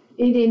got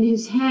it in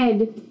his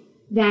head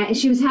that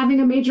she was having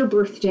a major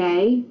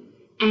birthday,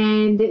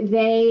 and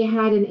they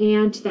had an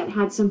aunt that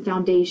had some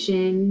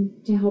foundation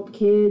to help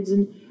kids.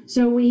 And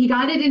so he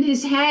got it in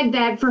his head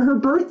that for her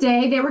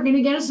birthday, they were going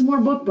to get us some more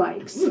book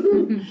bikes.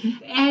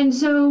 And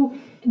so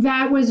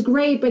that was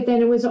great. But then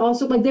it was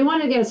also they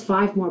wanted to get us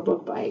 5 more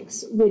book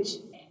bikes, which,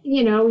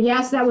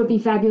 yes, that would be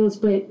fabulous,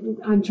 but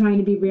I'm trying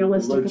to be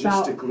realistic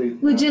about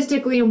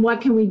logistically and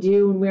what can we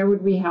do and where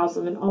would we house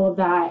them and all of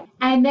that.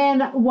 And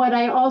then what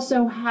I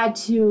also had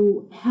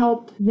to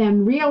help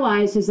them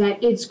realize is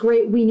that it's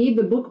great, we need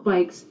the book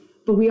bikes,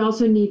 but we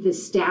also need the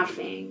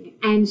staffing.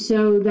 And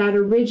so that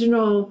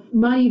original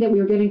money that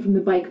we were getting from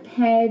the bike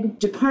ped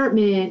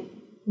department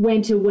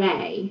went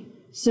away.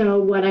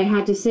 So what I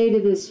had to say to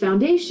this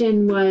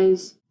foundation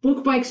was,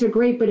 book bikes are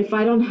great, but if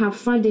I don't have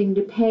funding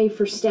to pay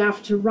for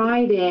staff to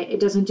ride it, it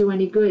doesn't do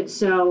any good.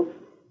 So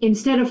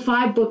instead of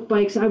 5 book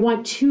bikes, I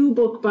want 2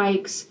 book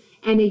bikes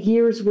and a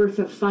year's worth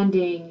of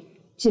funding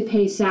to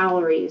pay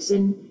salaries.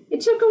 And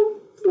it took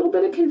a little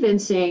bit of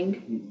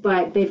convincing,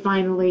 but they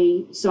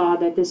finally saw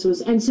that this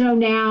was, and so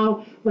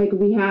now, like,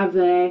 we have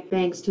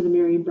thanks to the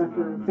Miriam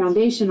Brucker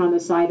Foundation on the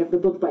side of the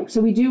book bike.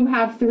 So we do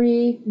have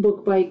 3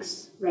 book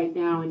bikes right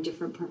now in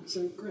different parts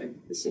of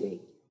the city.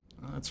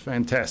 That's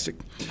fantastic.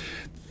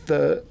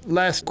 The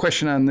last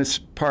question on this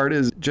part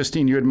is,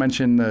 Justine, you had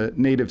mentioned the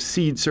native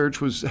seed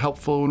search was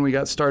helpful when we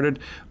got started.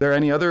 Are there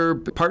any other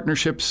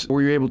partnerships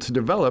were you able to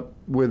develop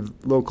with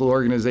local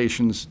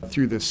organizations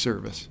through this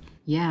service?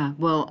 Yeah,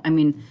 well, I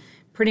mean,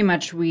 pretty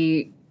much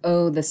we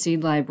owe the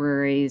Seed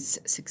Library's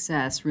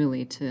success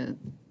really to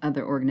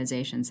other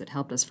organizations that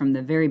helped us from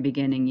the very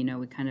beginning. You know,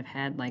 we kind of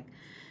had like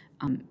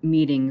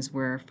meetings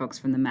where folks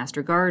from the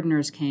Master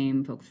Gardeners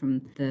came, folks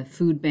from the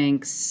food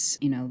banks,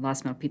 you know,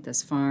 Las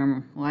Malpitas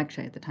Farm. Well,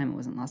 actually, at the time it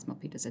wasn't Las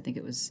Malpitas. I think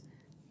it was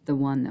the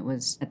one that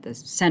was at the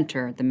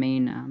center, the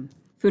main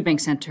food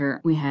bank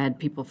center. We had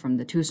people from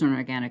the Tucson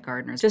Organic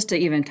Gardeners just to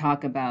even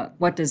talk about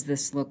what does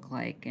this look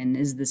like and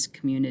is this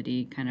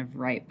community kind of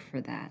ripe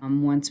for that.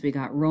 Once we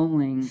got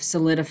rolling,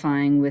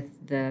 solidifying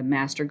with the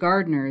Master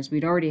Gardeners,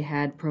 we'd already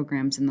had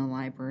programs in the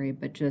library,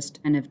 but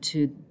just kind of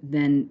to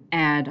then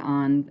add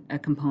on a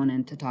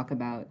component to talk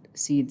about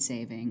seed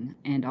saving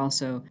and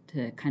also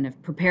to kind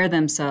of prepare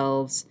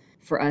themselves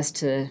for us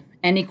to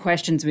any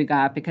questions we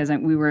got, because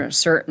we were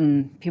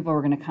certain people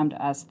were going to come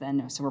to us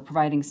then. So we're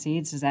providing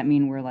seeds. Does that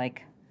mean we're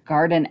like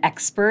garden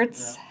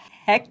experts? Yeah.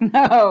 Heck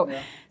no.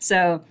 Yeah.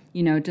 So,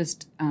 you know,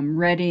 just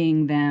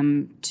readying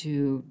them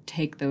to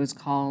take those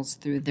calls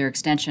through their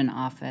extension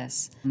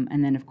office.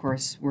 And then, of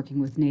course, working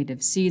with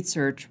Native Seed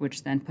Search,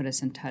 which then put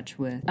us in touch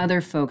with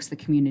other folks, the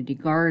community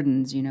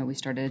gardens. You know, we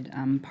started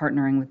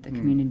partnering with the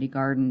community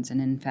gardens. And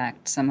in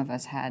fact, some of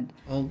us had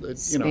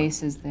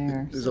spaces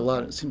there. There's a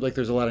lot. It seems like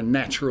there's a lot of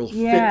natural fits.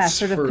 Yeah,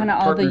 sort of for kind of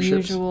all the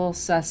partnerships. usual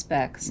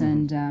suspects.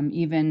 And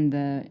even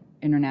the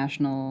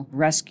International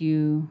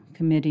Rescue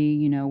Committee,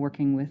 you know,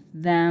 working with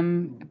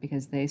them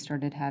because they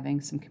started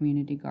having some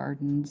community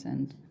gardens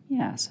and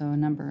so a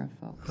number of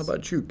folks. How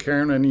about you,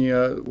 Karen? Any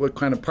what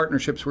kind of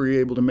partnerships were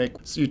you able to make?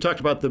 So you talked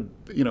about the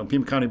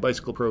Pima County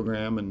Bicycle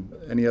Program, and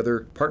any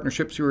other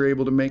partnerships you were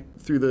able to make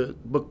through the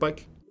book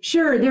bike?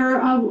 Sure,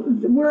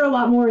 we're a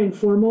lot more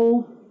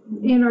informal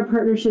in our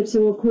partnership.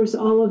 So of course,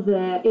 all of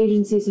the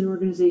agencies and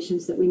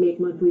organizations that we make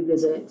monthly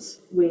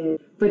visits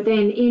with, but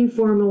then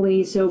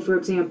informally, so for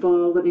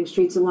example, Living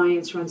Streets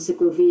Alliance runs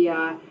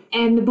Ciclovia,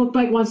 and the book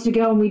bike wants to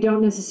go, and we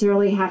don't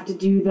necessarily have to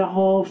do the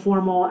whole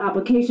formal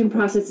application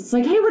process. It's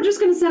like, hey, we're just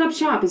going to set up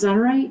shop. Is that all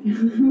right?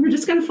 We're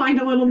just going to find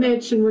a little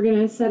niche and we're going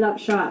to set up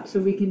shop, so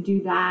we can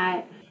do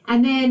that.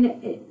 And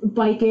then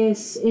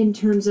Bicus, in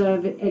terms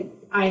of,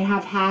 I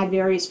have had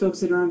various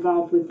folks that are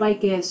involved with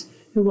Bicus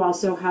who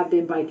also have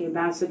been bike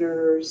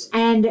ambassadors.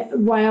 And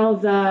while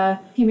the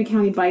Pima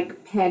County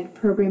Bike Ped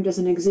program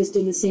doesn't exist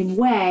in the same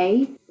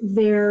way,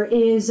 there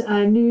is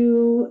a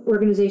new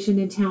organization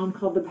in town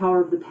called the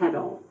Power of the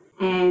Pedal.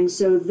 And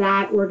so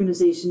that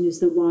organization is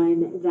the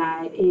one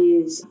that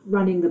is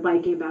running the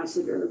Bike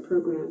Ambassador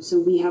program. So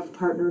we have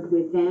partnered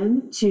with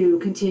them to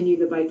continue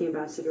the Bike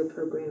Ambassador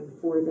program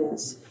for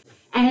this.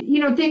 And,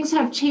 things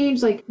have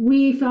changed. Like,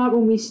 we thought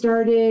when we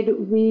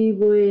started, we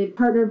would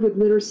partner with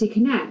Literacy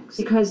Connects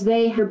because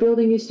their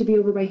building used to be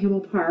over by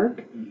Himmel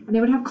Park, and they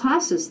would have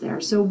classes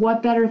there. So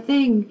what better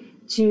thing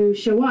to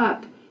show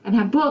up and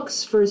have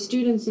books for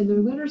students in their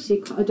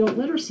adult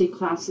literacy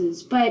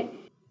classes? But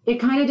it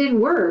kind of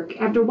didn't work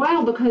after a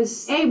while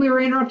because, A, we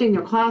were interrupting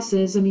their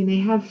classes. I mean, they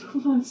have a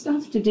lot of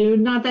stuff to do.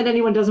 Not that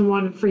anyone doesn't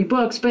want free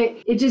books, but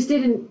it just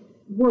didn't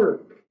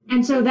work.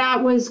 And so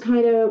that was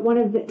kind of one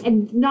of the,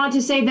 and not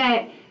to say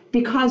that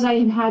because I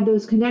have had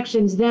those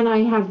connections, then I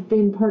have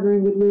been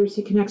partnering with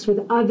Literacy Connects with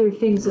other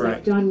things that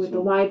I've done with the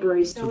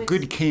library. So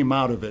good came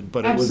out of it,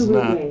 but it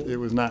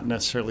was not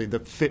necessarily the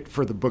fit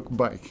for the book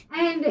bike.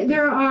 And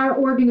there are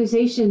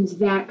organizations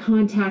that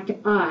contact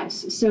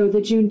us. So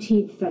the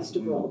Juneteenth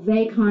Festival,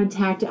 they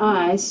contact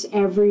us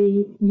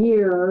every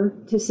year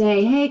to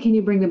say, hey, can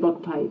you bring the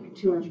book bike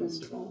to our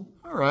festival?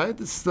 All right,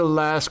 this is the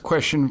last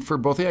question for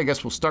both of you. I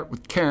guess we'll start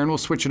with Karen. We'll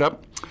switch it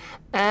up.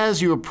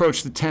 As you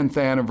approach the 10th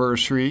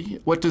anniversary,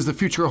 what does the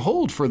future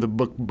hold for the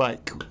book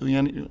bike? What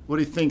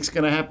do you think is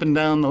going to happen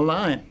down the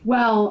line?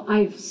 Well,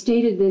 I've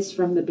stated this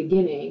from the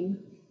beginning.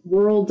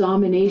 World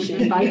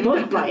domination by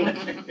book bike.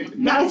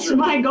 That's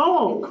my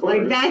goal.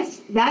 Like,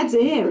 that's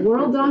it.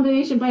 World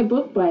domination by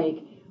book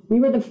bike. We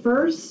were the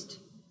first.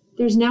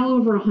 There's now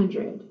over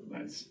 100.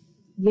 Nice.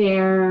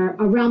 They're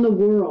around the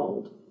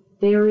world.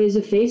 There is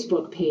a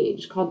Facebook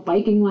page called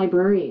Biking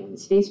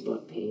Librarians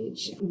Facebook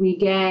page. We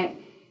get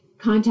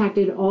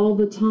contacted all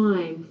the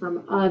time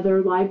from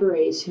other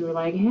libraries who are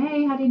like,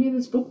 hey, how do you do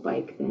this book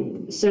bike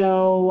thing?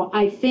 So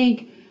I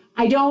think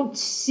I don't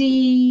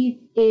see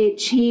it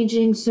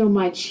changing so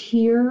much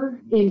here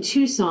in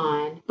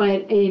Tucson,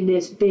 but in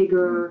this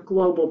bigger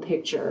global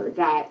picture,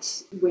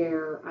 that's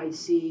where I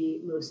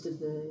see most of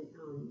the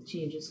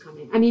changes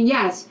coming. I mean,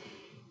 yes,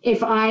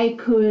 if I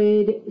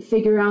could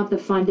figure out the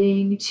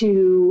funding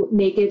to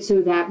make it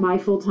so that my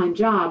full-time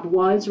job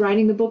was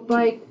riding the book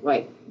bike,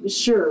 like,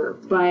 sure,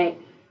 but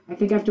I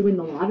think I have to win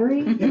the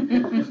lottery.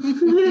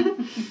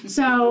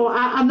 So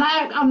I'm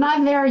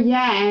not there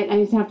yet. I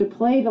just have to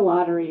play the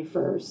lottery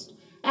first.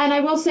 And I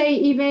will say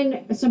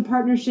even some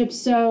partnerships.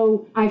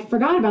 So I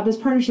forgot about this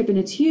partnership, and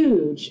it's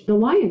huge. The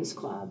Lions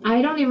Club.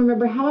 I don't even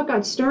remember how it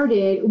got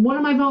started. One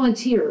of my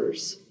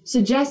volunteers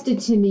suggested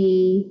to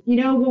me,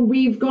 when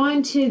we've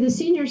gone to the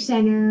senior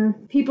center,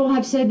 people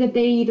have said that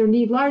they either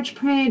need large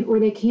print or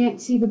they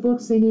can't see the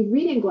books, they need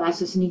reading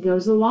glasses. And he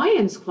goes, the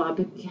Lions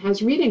Club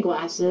has reading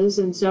glasses.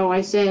 And so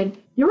I said,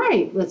 you're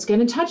right, let's get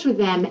in touch with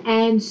them.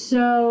 And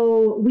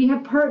so we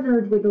have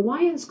partnered with the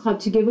Lions Club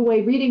to give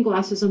away reading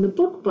glasses on the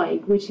book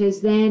bike, which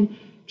has then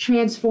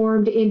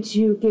transformed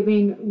into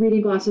giving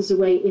reading glasses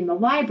away in the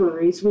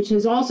libraries, which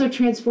has also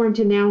transformed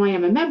to now I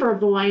am a member of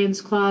the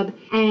Lions Club,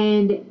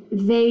 and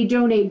they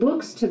donate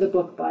books to the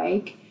book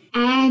bike,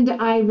 and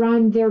I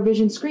run their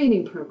vision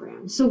screening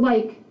program. So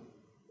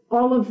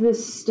all of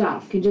this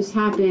stuff can just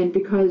happen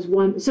because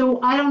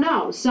so I don't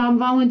know, some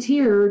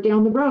volunteer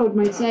down the road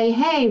might say,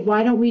 hey,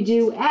 why don't we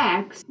do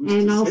X?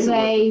 And I'll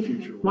say,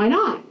 why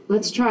not?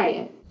 Let's try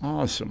it.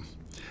 Awesome.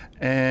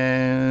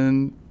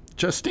 And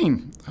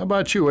Justine, how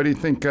about you? What do you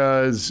think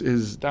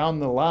is down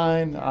the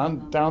line,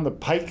 down the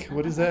pike?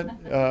 What is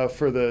that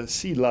for the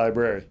Seed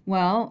Library?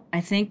 Well,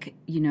 I think,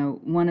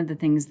 one of the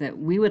things that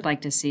we would like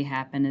to see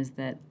happen is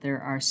that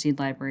there are seed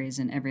libraries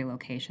in every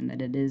location,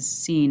 that it is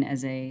seen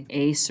as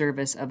a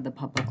service of the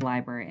public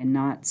library and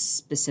not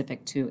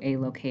specific to a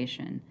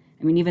location.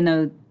 I mean, even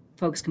though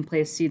folks can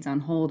place seeds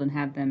on hold and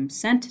have them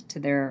sent to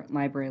their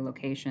library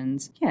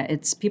locations. Yeah,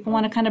 it's people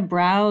want to kind of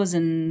browse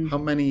and... How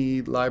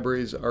many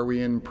libraries are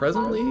we in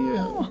presently?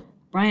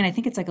 Brian, I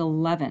think it's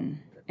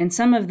 11. And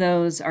some of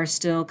those are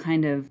still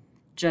kind of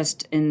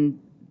just in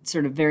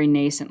sort of very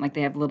nascent,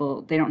 they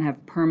don't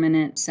have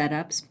permanent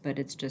setups, but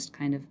it's just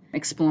kind of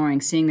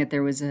exploring, seeing that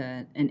there was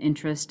an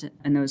interest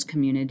in those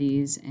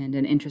communities and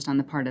an interest on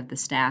the part of the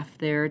staff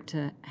there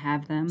to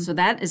have them. So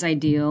that is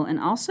ideal. And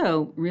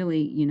also,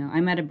 really,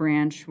 I'm at a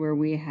branch where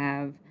we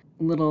have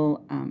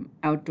little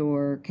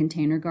outdoor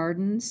container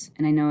gardens,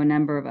 and I know a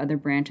number of other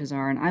branches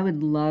are, and I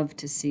would love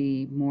to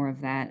see more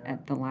of that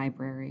at the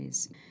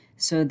libraries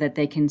so that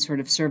they can sort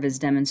of serve as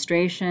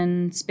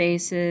demonstration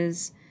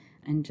spaces.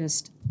 And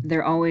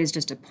they're always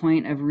just a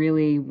point of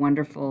really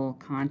wonderful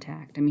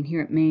contact. I mean, here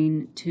at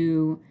Maine,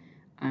 too,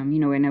 I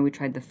know we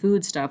tried the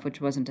food stuff,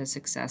 which wasn't as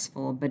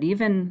successful, but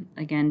even,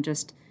 again,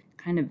 just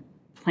kind of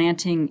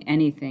planting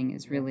anything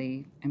is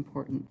really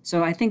important.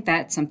 So I think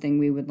that's something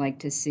we would like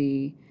to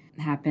see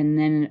happen.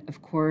 Then,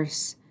 of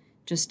course,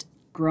 just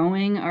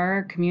growing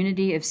our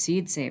community of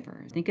seed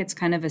savers. I think it's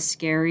kind of a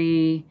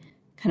scary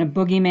kind of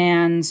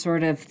boogeyman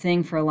sort of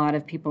thing for a lot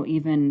of people,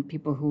 even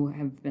people who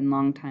have been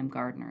longtime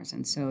gardeners.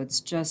 And so it's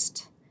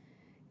just,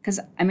 because,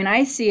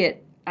 I see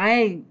it,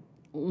 I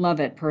love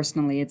it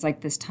personally. It's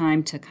like this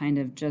time to kind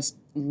of just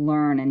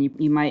learn, and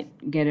you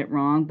might get it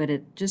wrong, but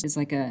it just is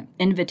like an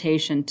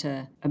invitation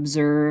to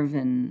observe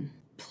and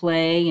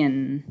play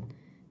and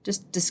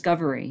just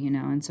discovery,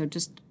 and so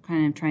just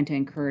kind of trying to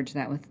encourage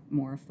that with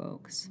more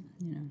folks,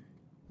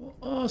 Well,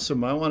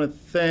 awesome. I want to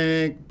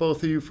thank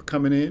both of you for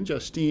coming in,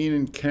 Justine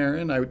and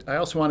Karen. I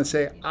also want to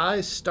say I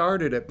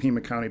started at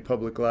Pima County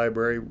Public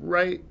Library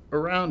right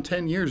around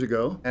 10 years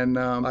ago. And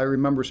I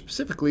remember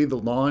specifically the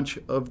launch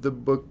of the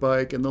book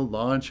bike and the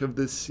launch of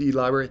the Seed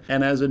Library.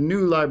 And as a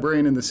new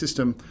librarian in the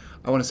system,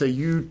 I want to say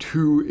you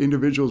two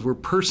individuals were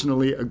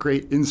personally a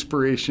great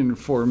inspiration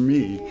for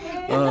me.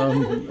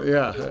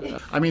 The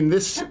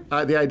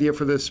idea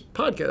for this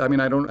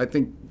podcast, I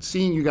think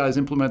seeing you guys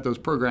implement those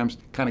programs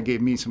kind of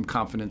gave me some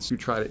confidence to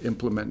try to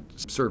implement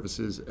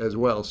services as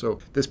well. So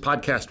this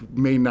podcast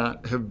may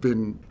not have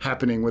been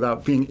happening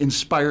without being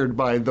inspired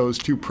by those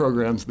two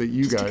programs that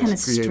you guys kind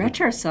of created.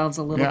 Stretch ourselves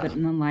a little bit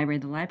in the library.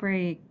 The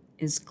library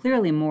is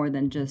clearly more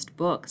than just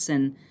books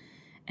and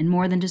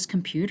more than just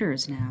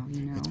computers now,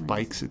 It's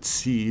bikes, it's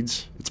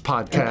seeds, it's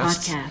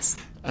podcasts.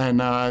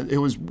 And it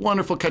was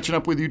wonderful catching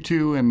up with you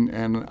two,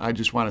 and I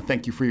just want to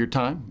thank you for your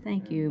time.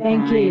 Thank you,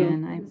 Thank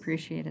Brian. you. I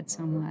appreciate it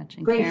so much.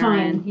 And Great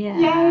Karen, fun.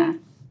 Yeah.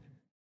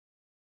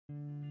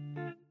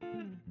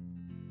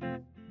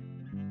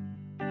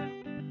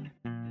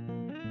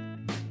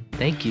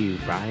 Thank you,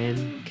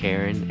 Brian,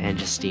 Karen, and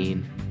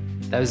Justine.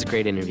 That was a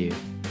great interview.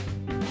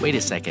 Wait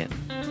a second.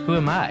 Who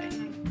am I?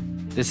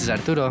 This is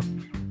Arturo,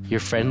 your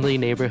friendly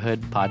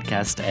neighborhood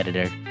podcast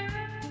editor.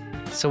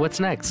 So what's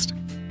next?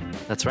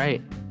 That's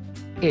right.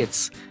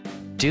 It's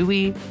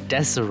Dewey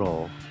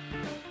Deciroll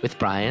with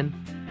Brian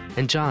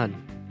and John.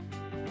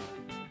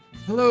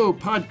 Hello,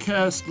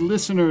 podcast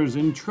listeners,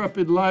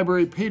 intrepid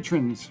library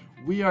patrons.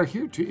 We are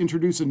here to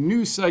introduce a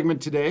new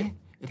segment today.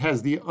 It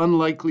has the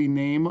unlikely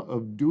name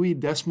of Dewey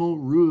Decimal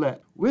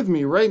Roulette. With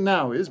me right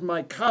now is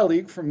my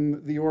colleague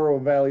from the Oro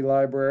Valley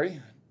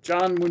Library,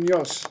 John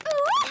Munoz.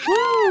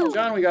 Woo!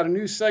 John, we got a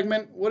new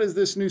segment. What is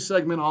this new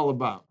segment all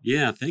about?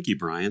 Yeah, thank you,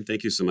 Brian.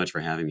 Thank you so much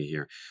for having me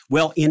here.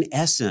 Well, in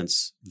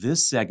essence,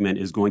 this segment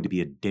is going to be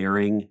a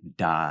daring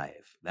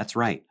dive. That's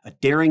right, a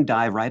daring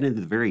dive right into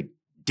the very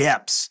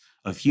depths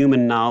of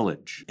human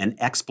knowledge and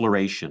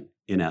exploration,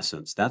 in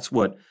essence. That's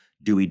what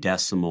Dewey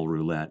Decimal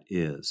Roulette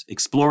is.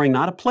 Exploring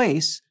not a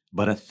place,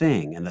 but a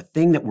thing. And the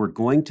thing that we're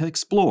going to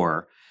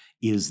explore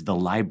is the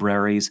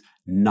library's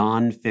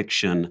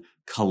nonfiction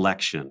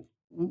collection.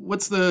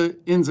 What's the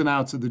ins and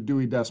outs of the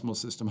Dewey Decimal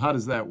System? How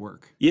does that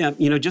work? Yeah,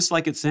 just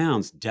like it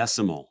sounds,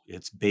 decimal.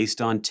 It's based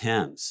on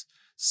tens.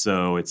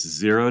 So it's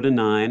 0 to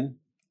 9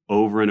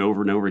 over and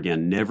over and over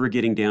again, never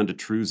getting down to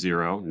true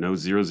zero, no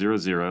 0, 0,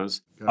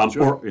 zeros. Gotcha.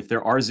 Or if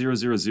there are 0,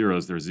 0,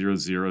 zeros, there's 0,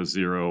 0,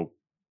 0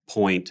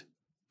 point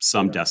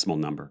some decimal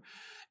number.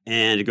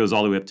 And it goes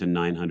all the way up to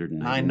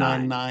 999.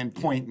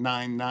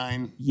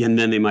 999.99. And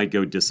then they might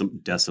go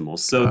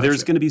decimals. So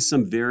there's going to be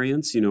some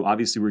variance.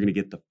 Obviously we're going to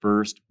get the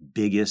first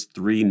biggest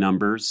three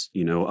numbers,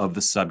 of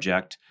the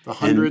subject. The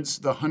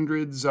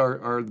hundreds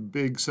are the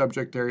big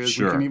subject areas.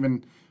 Sure.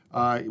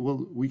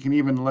 We can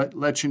even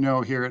let you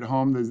know here at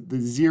home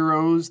the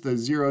zeros, the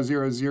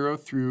 000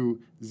 through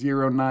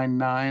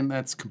 099.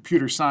 That's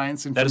computer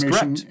science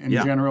information in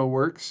general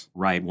works.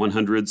 Right.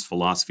 100s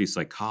philosophy,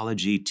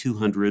 psychology.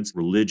 200s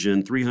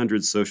religion.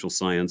 300s social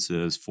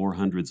sciences.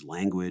 400s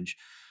language.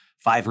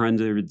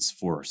 500s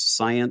for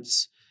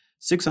science.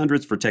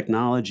 600s for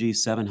technology.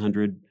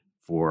 700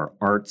 for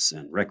arts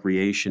and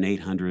recreation.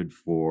 800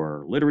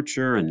 for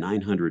literature, and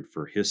 900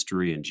 for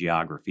history and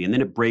geography. And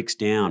then it breaks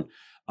down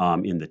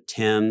in the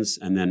tens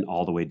and then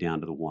all the way down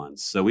to the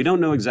ones. So we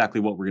don't know exactly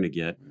what we're going to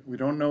get. We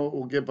don't know what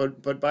we'll get,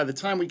 but by the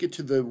time we get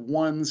to the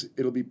ones,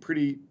 it'll be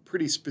pretty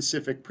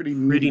specific, pretty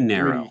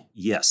narrow.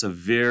 Yes, a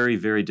very,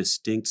 very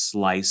distinct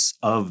slice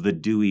of the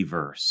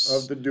Deweyverse.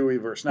 Of the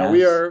Deweyverse. Now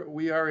we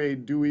are a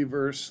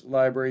Deweyverse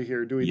library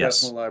here, Dewey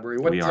Decimal Library.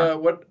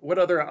 What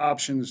other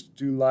options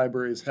do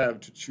libraries have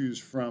to choose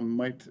from?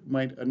 Might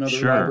another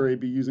library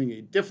be using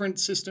a different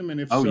system, and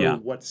if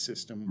what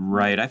system?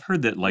 Right. I've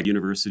heard that like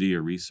university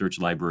or research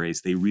libraries,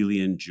 they really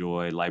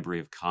enjoy Library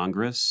of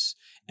Congress.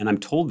 And I'm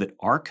told that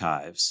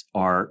archives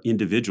are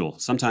individual.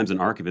 Sometimes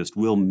an archivist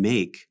will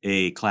make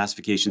a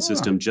classification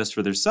system just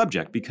for their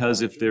subject,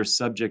 because if their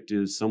subject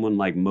is someone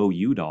like Mo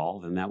Udall,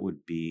 then that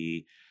would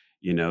be,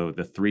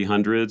 the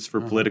 300s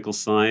for political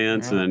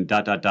science and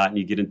and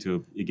you get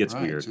into, it gets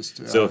weird.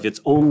 So if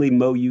it's only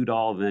Mo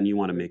Udall, then you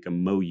want to make a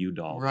Mo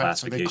Udall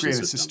classification system. So they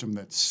create a system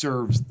that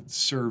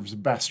serves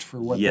best for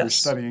what they're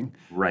studying.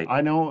 Right. I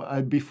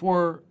know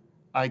before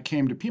I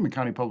came to Pima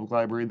County Public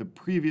Library, the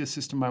previous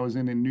system I was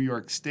in New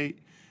York State,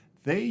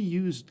 they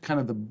used kind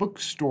of the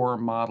bookstore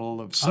model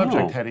of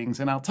subject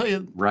headings. And I'll tell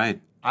you,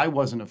 I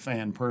wasn't a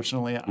fan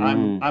personally.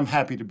 I'm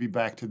happy to be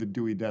back to the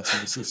Dewey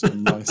Decimal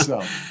System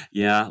myself.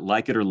 Yeah,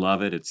 like it or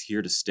love it, it's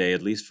here to stay,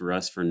 at least for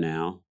us for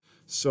now.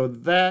 So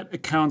that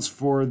accounts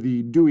for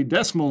the Dewey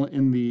Decimal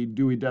in the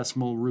Dewey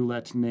Decimal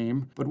Roulette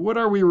name. But what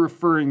are we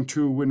referring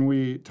to when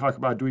we talk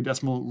about Dewey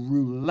Decimal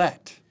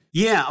Roulette?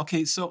 Yeah,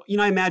 okay. So,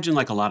 I imagine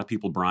like a lot of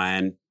people,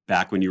 Brian,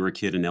 back when you were a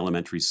kid in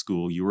elementary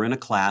school, you were in a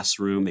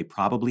classroom, they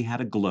probably had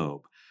a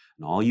globe.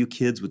 And all you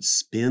kids would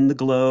spin the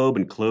globe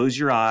and close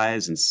your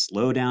eyes and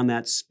slow down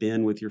that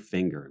spin with your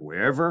finger. And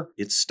wherever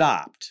it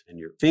stopped and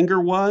your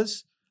finger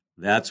was,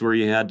 that's where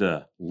you had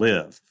to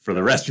live for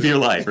the rest of your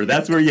life. Or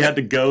that's where you had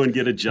to go and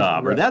get a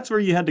job. Or that's where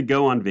you had to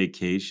go on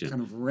vacation.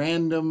 Kind of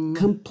random.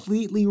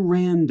 Completely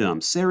random.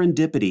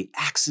 Serendipity,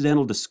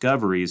 accidental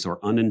discoveries,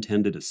 or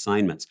unintended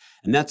assignments.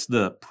 And that's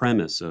the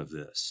premise of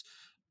this.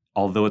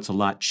 Although it's a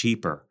lot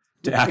cheaper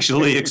to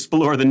actually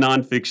explore the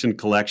nonfiction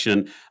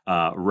collection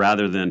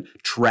rather than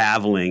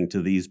traveling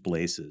to these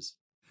places.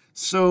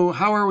 So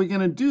how are we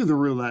going to do the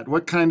roulette?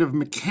 What kind of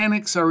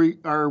mechanics are we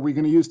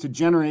going to use to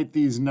generate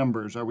these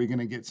numbers? Are we going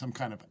to get some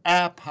kind of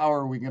app? How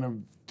are we going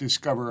to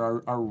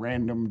discover our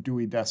random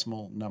Dewey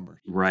Decimal numbers?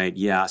 Right,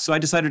 yeah. So I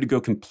decided to go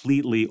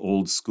completely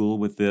old school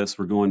with this.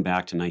 We're going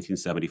back to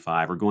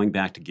 1975. We're going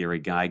back to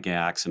Gary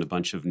Gygax and a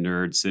bunch of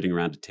nerds sitting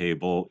around a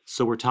table.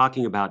 So we're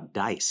talking about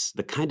dice,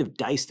 the kind of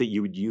dice that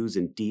you would use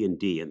in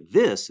D&D. And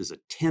this is a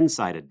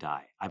 10-sided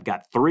die. I've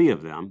got 3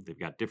 of them. They've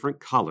got different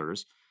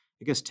colors.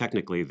 I guess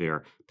technically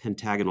they're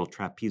pentagonal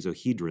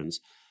trapezohedrons.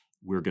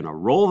 We're going to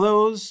roll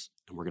those,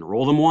 and we're going to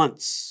roll them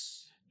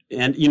once.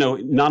 And,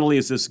 not only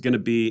is this going to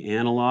be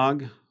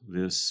analog,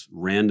 this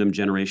random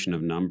generation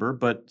of number,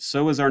 but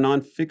so is our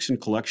nonfiction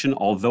collection,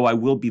 although I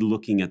will be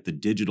looking at the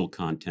digital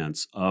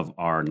contents of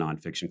our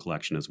nonfiction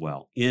collection as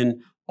well,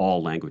 in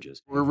all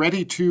languages. We're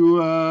ready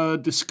to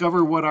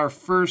discover what our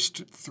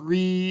first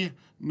 3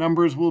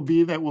 numbers will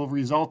be that will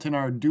result in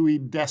our Dewey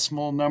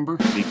Decimal number.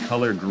 The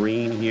color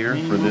green here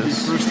for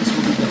this. This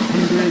will be the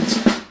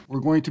hundreds. We're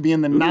going to be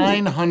in the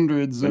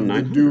 900s of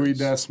the Dewey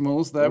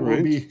Decimals. That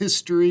will be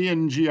history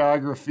and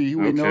geography.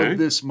 We know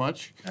this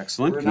much.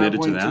 Excellent. We're Committed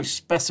not to going that. to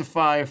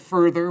specify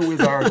further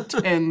with our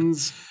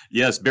tens.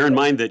 Yes, bear in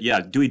mind that,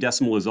 Dewey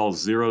Decimal is all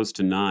 0s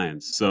to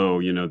 9s. So,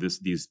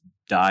 these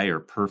die are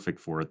perfect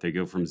for it. They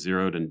go from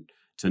 0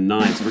 to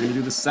 9. So we're going to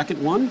do the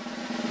second one.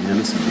 And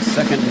this is the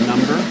second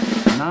number.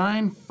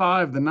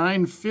 9-5, the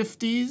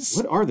 950s.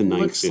 What are the 950s?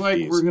 Looks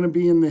like we're going to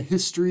be in the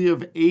history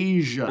of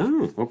Asia.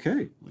 Oh,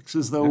 okay. Looks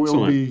as though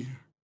we'll be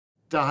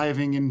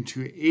diving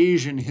into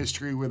Asian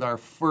history with our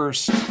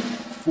first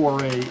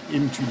foray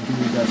into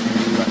Dewey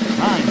Decimal.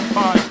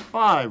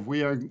 955.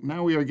 We are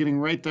getting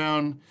right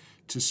down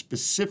to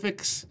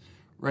specifics,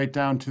 right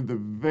down to the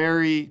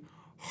very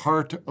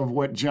heart of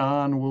what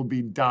John will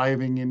be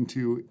diving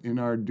into in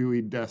our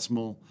Dewey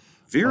Decimal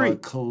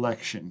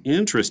collection.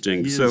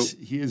 Interesting.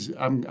 He is.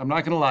 I'm not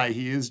going to lie.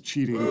 He is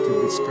cheating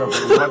to discover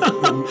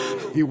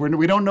what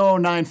we don't know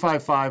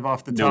 955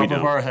 off the top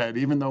of our head,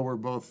 even though we're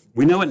both.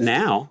 We know it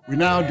now. We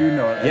now do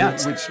know it.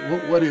 Yes.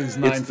 What is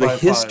 955? It's the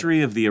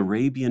history of the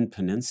Arabian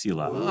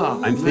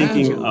Peninsula. I'm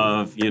thinking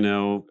of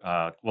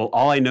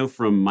all I know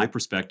from my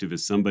perspective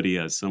is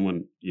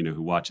someone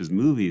who watches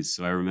movies.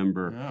 So I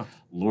remember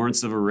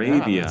Lawrence of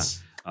Arabia,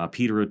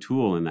 Peter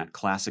O'Toole in that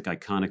classic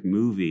iconic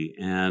movie,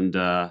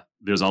 and.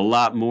 There's a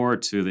lot more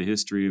to the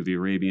history of the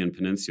Arabian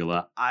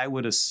Peninsula, I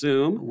would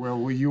assume.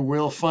 Well, you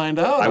will find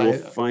out. I will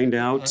find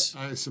out.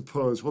 I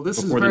suppose. Well,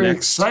 this is very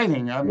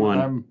exciting.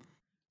 And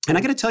I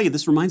got to tell you,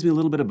 this reminds me a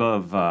little bit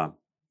of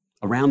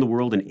Around the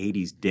World in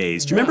 80s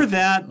Days. Do you remember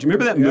that? Do you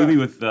remember that movie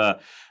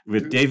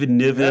with David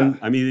Niven?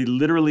 I mean,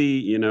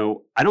 literally,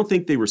 I don't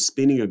think they were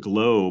spinning a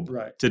globe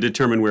to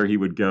determine where he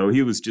would go.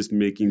 He was just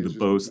making the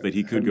boast that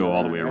he could go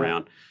all the way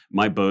around.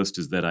 My boast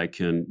is that I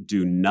can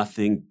do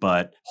nothing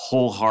but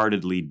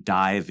wholeheartedly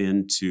dive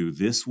into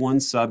this one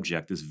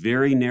subject, this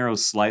very narrow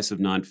slice of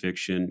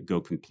nonfiction, go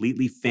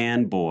completely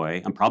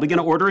fanboy. I'm probably going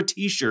to order a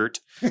T-shirt,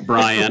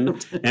 Brian,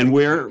 and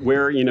wear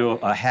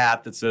a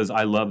hat that says,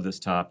 I love this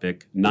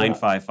topic,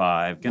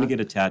 955. Going to get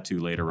a tattoo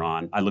later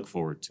on. I look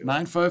forward to it.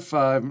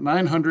 955,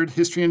 900,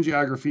 History and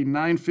Geography,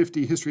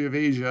 950, History of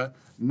Asia,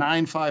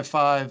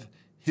 955,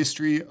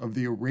 History of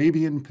the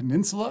Arabian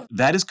Peninsula?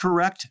 That is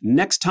correct.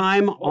 Next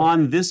time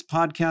on this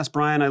podcast,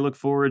 Brian, I look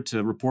forward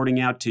to reporting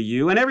out to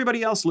you and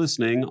everybody else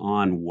listening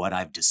on what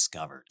I've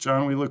discovered.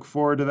 John, we look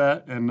forward to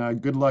that, and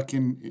good luck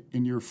in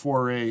your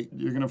foray.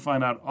 You're going to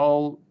find out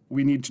all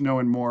we need to know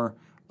and more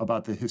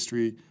about the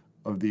history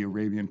of the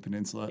Arabian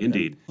Peninsula.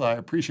 Indeed. And I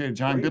appreciate it,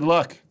 John. Great. Good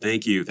luck.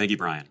 Thank you. Thank you,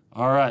 Brian.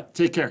 All right.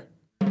 Take care.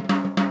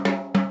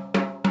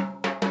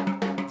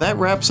 That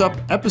wraps up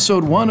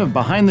episode 1 of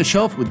Behind the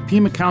Shelf with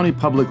Pima County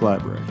Public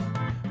Library.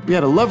 We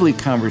had a lovely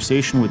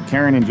conversation with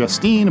Karen and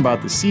Justine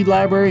about the Seed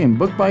Library and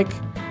Book Bike.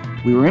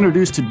 We were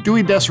introduced to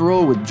Dewey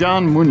Decimal with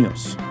John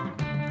Munoz.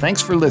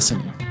 Thanks for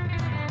listening.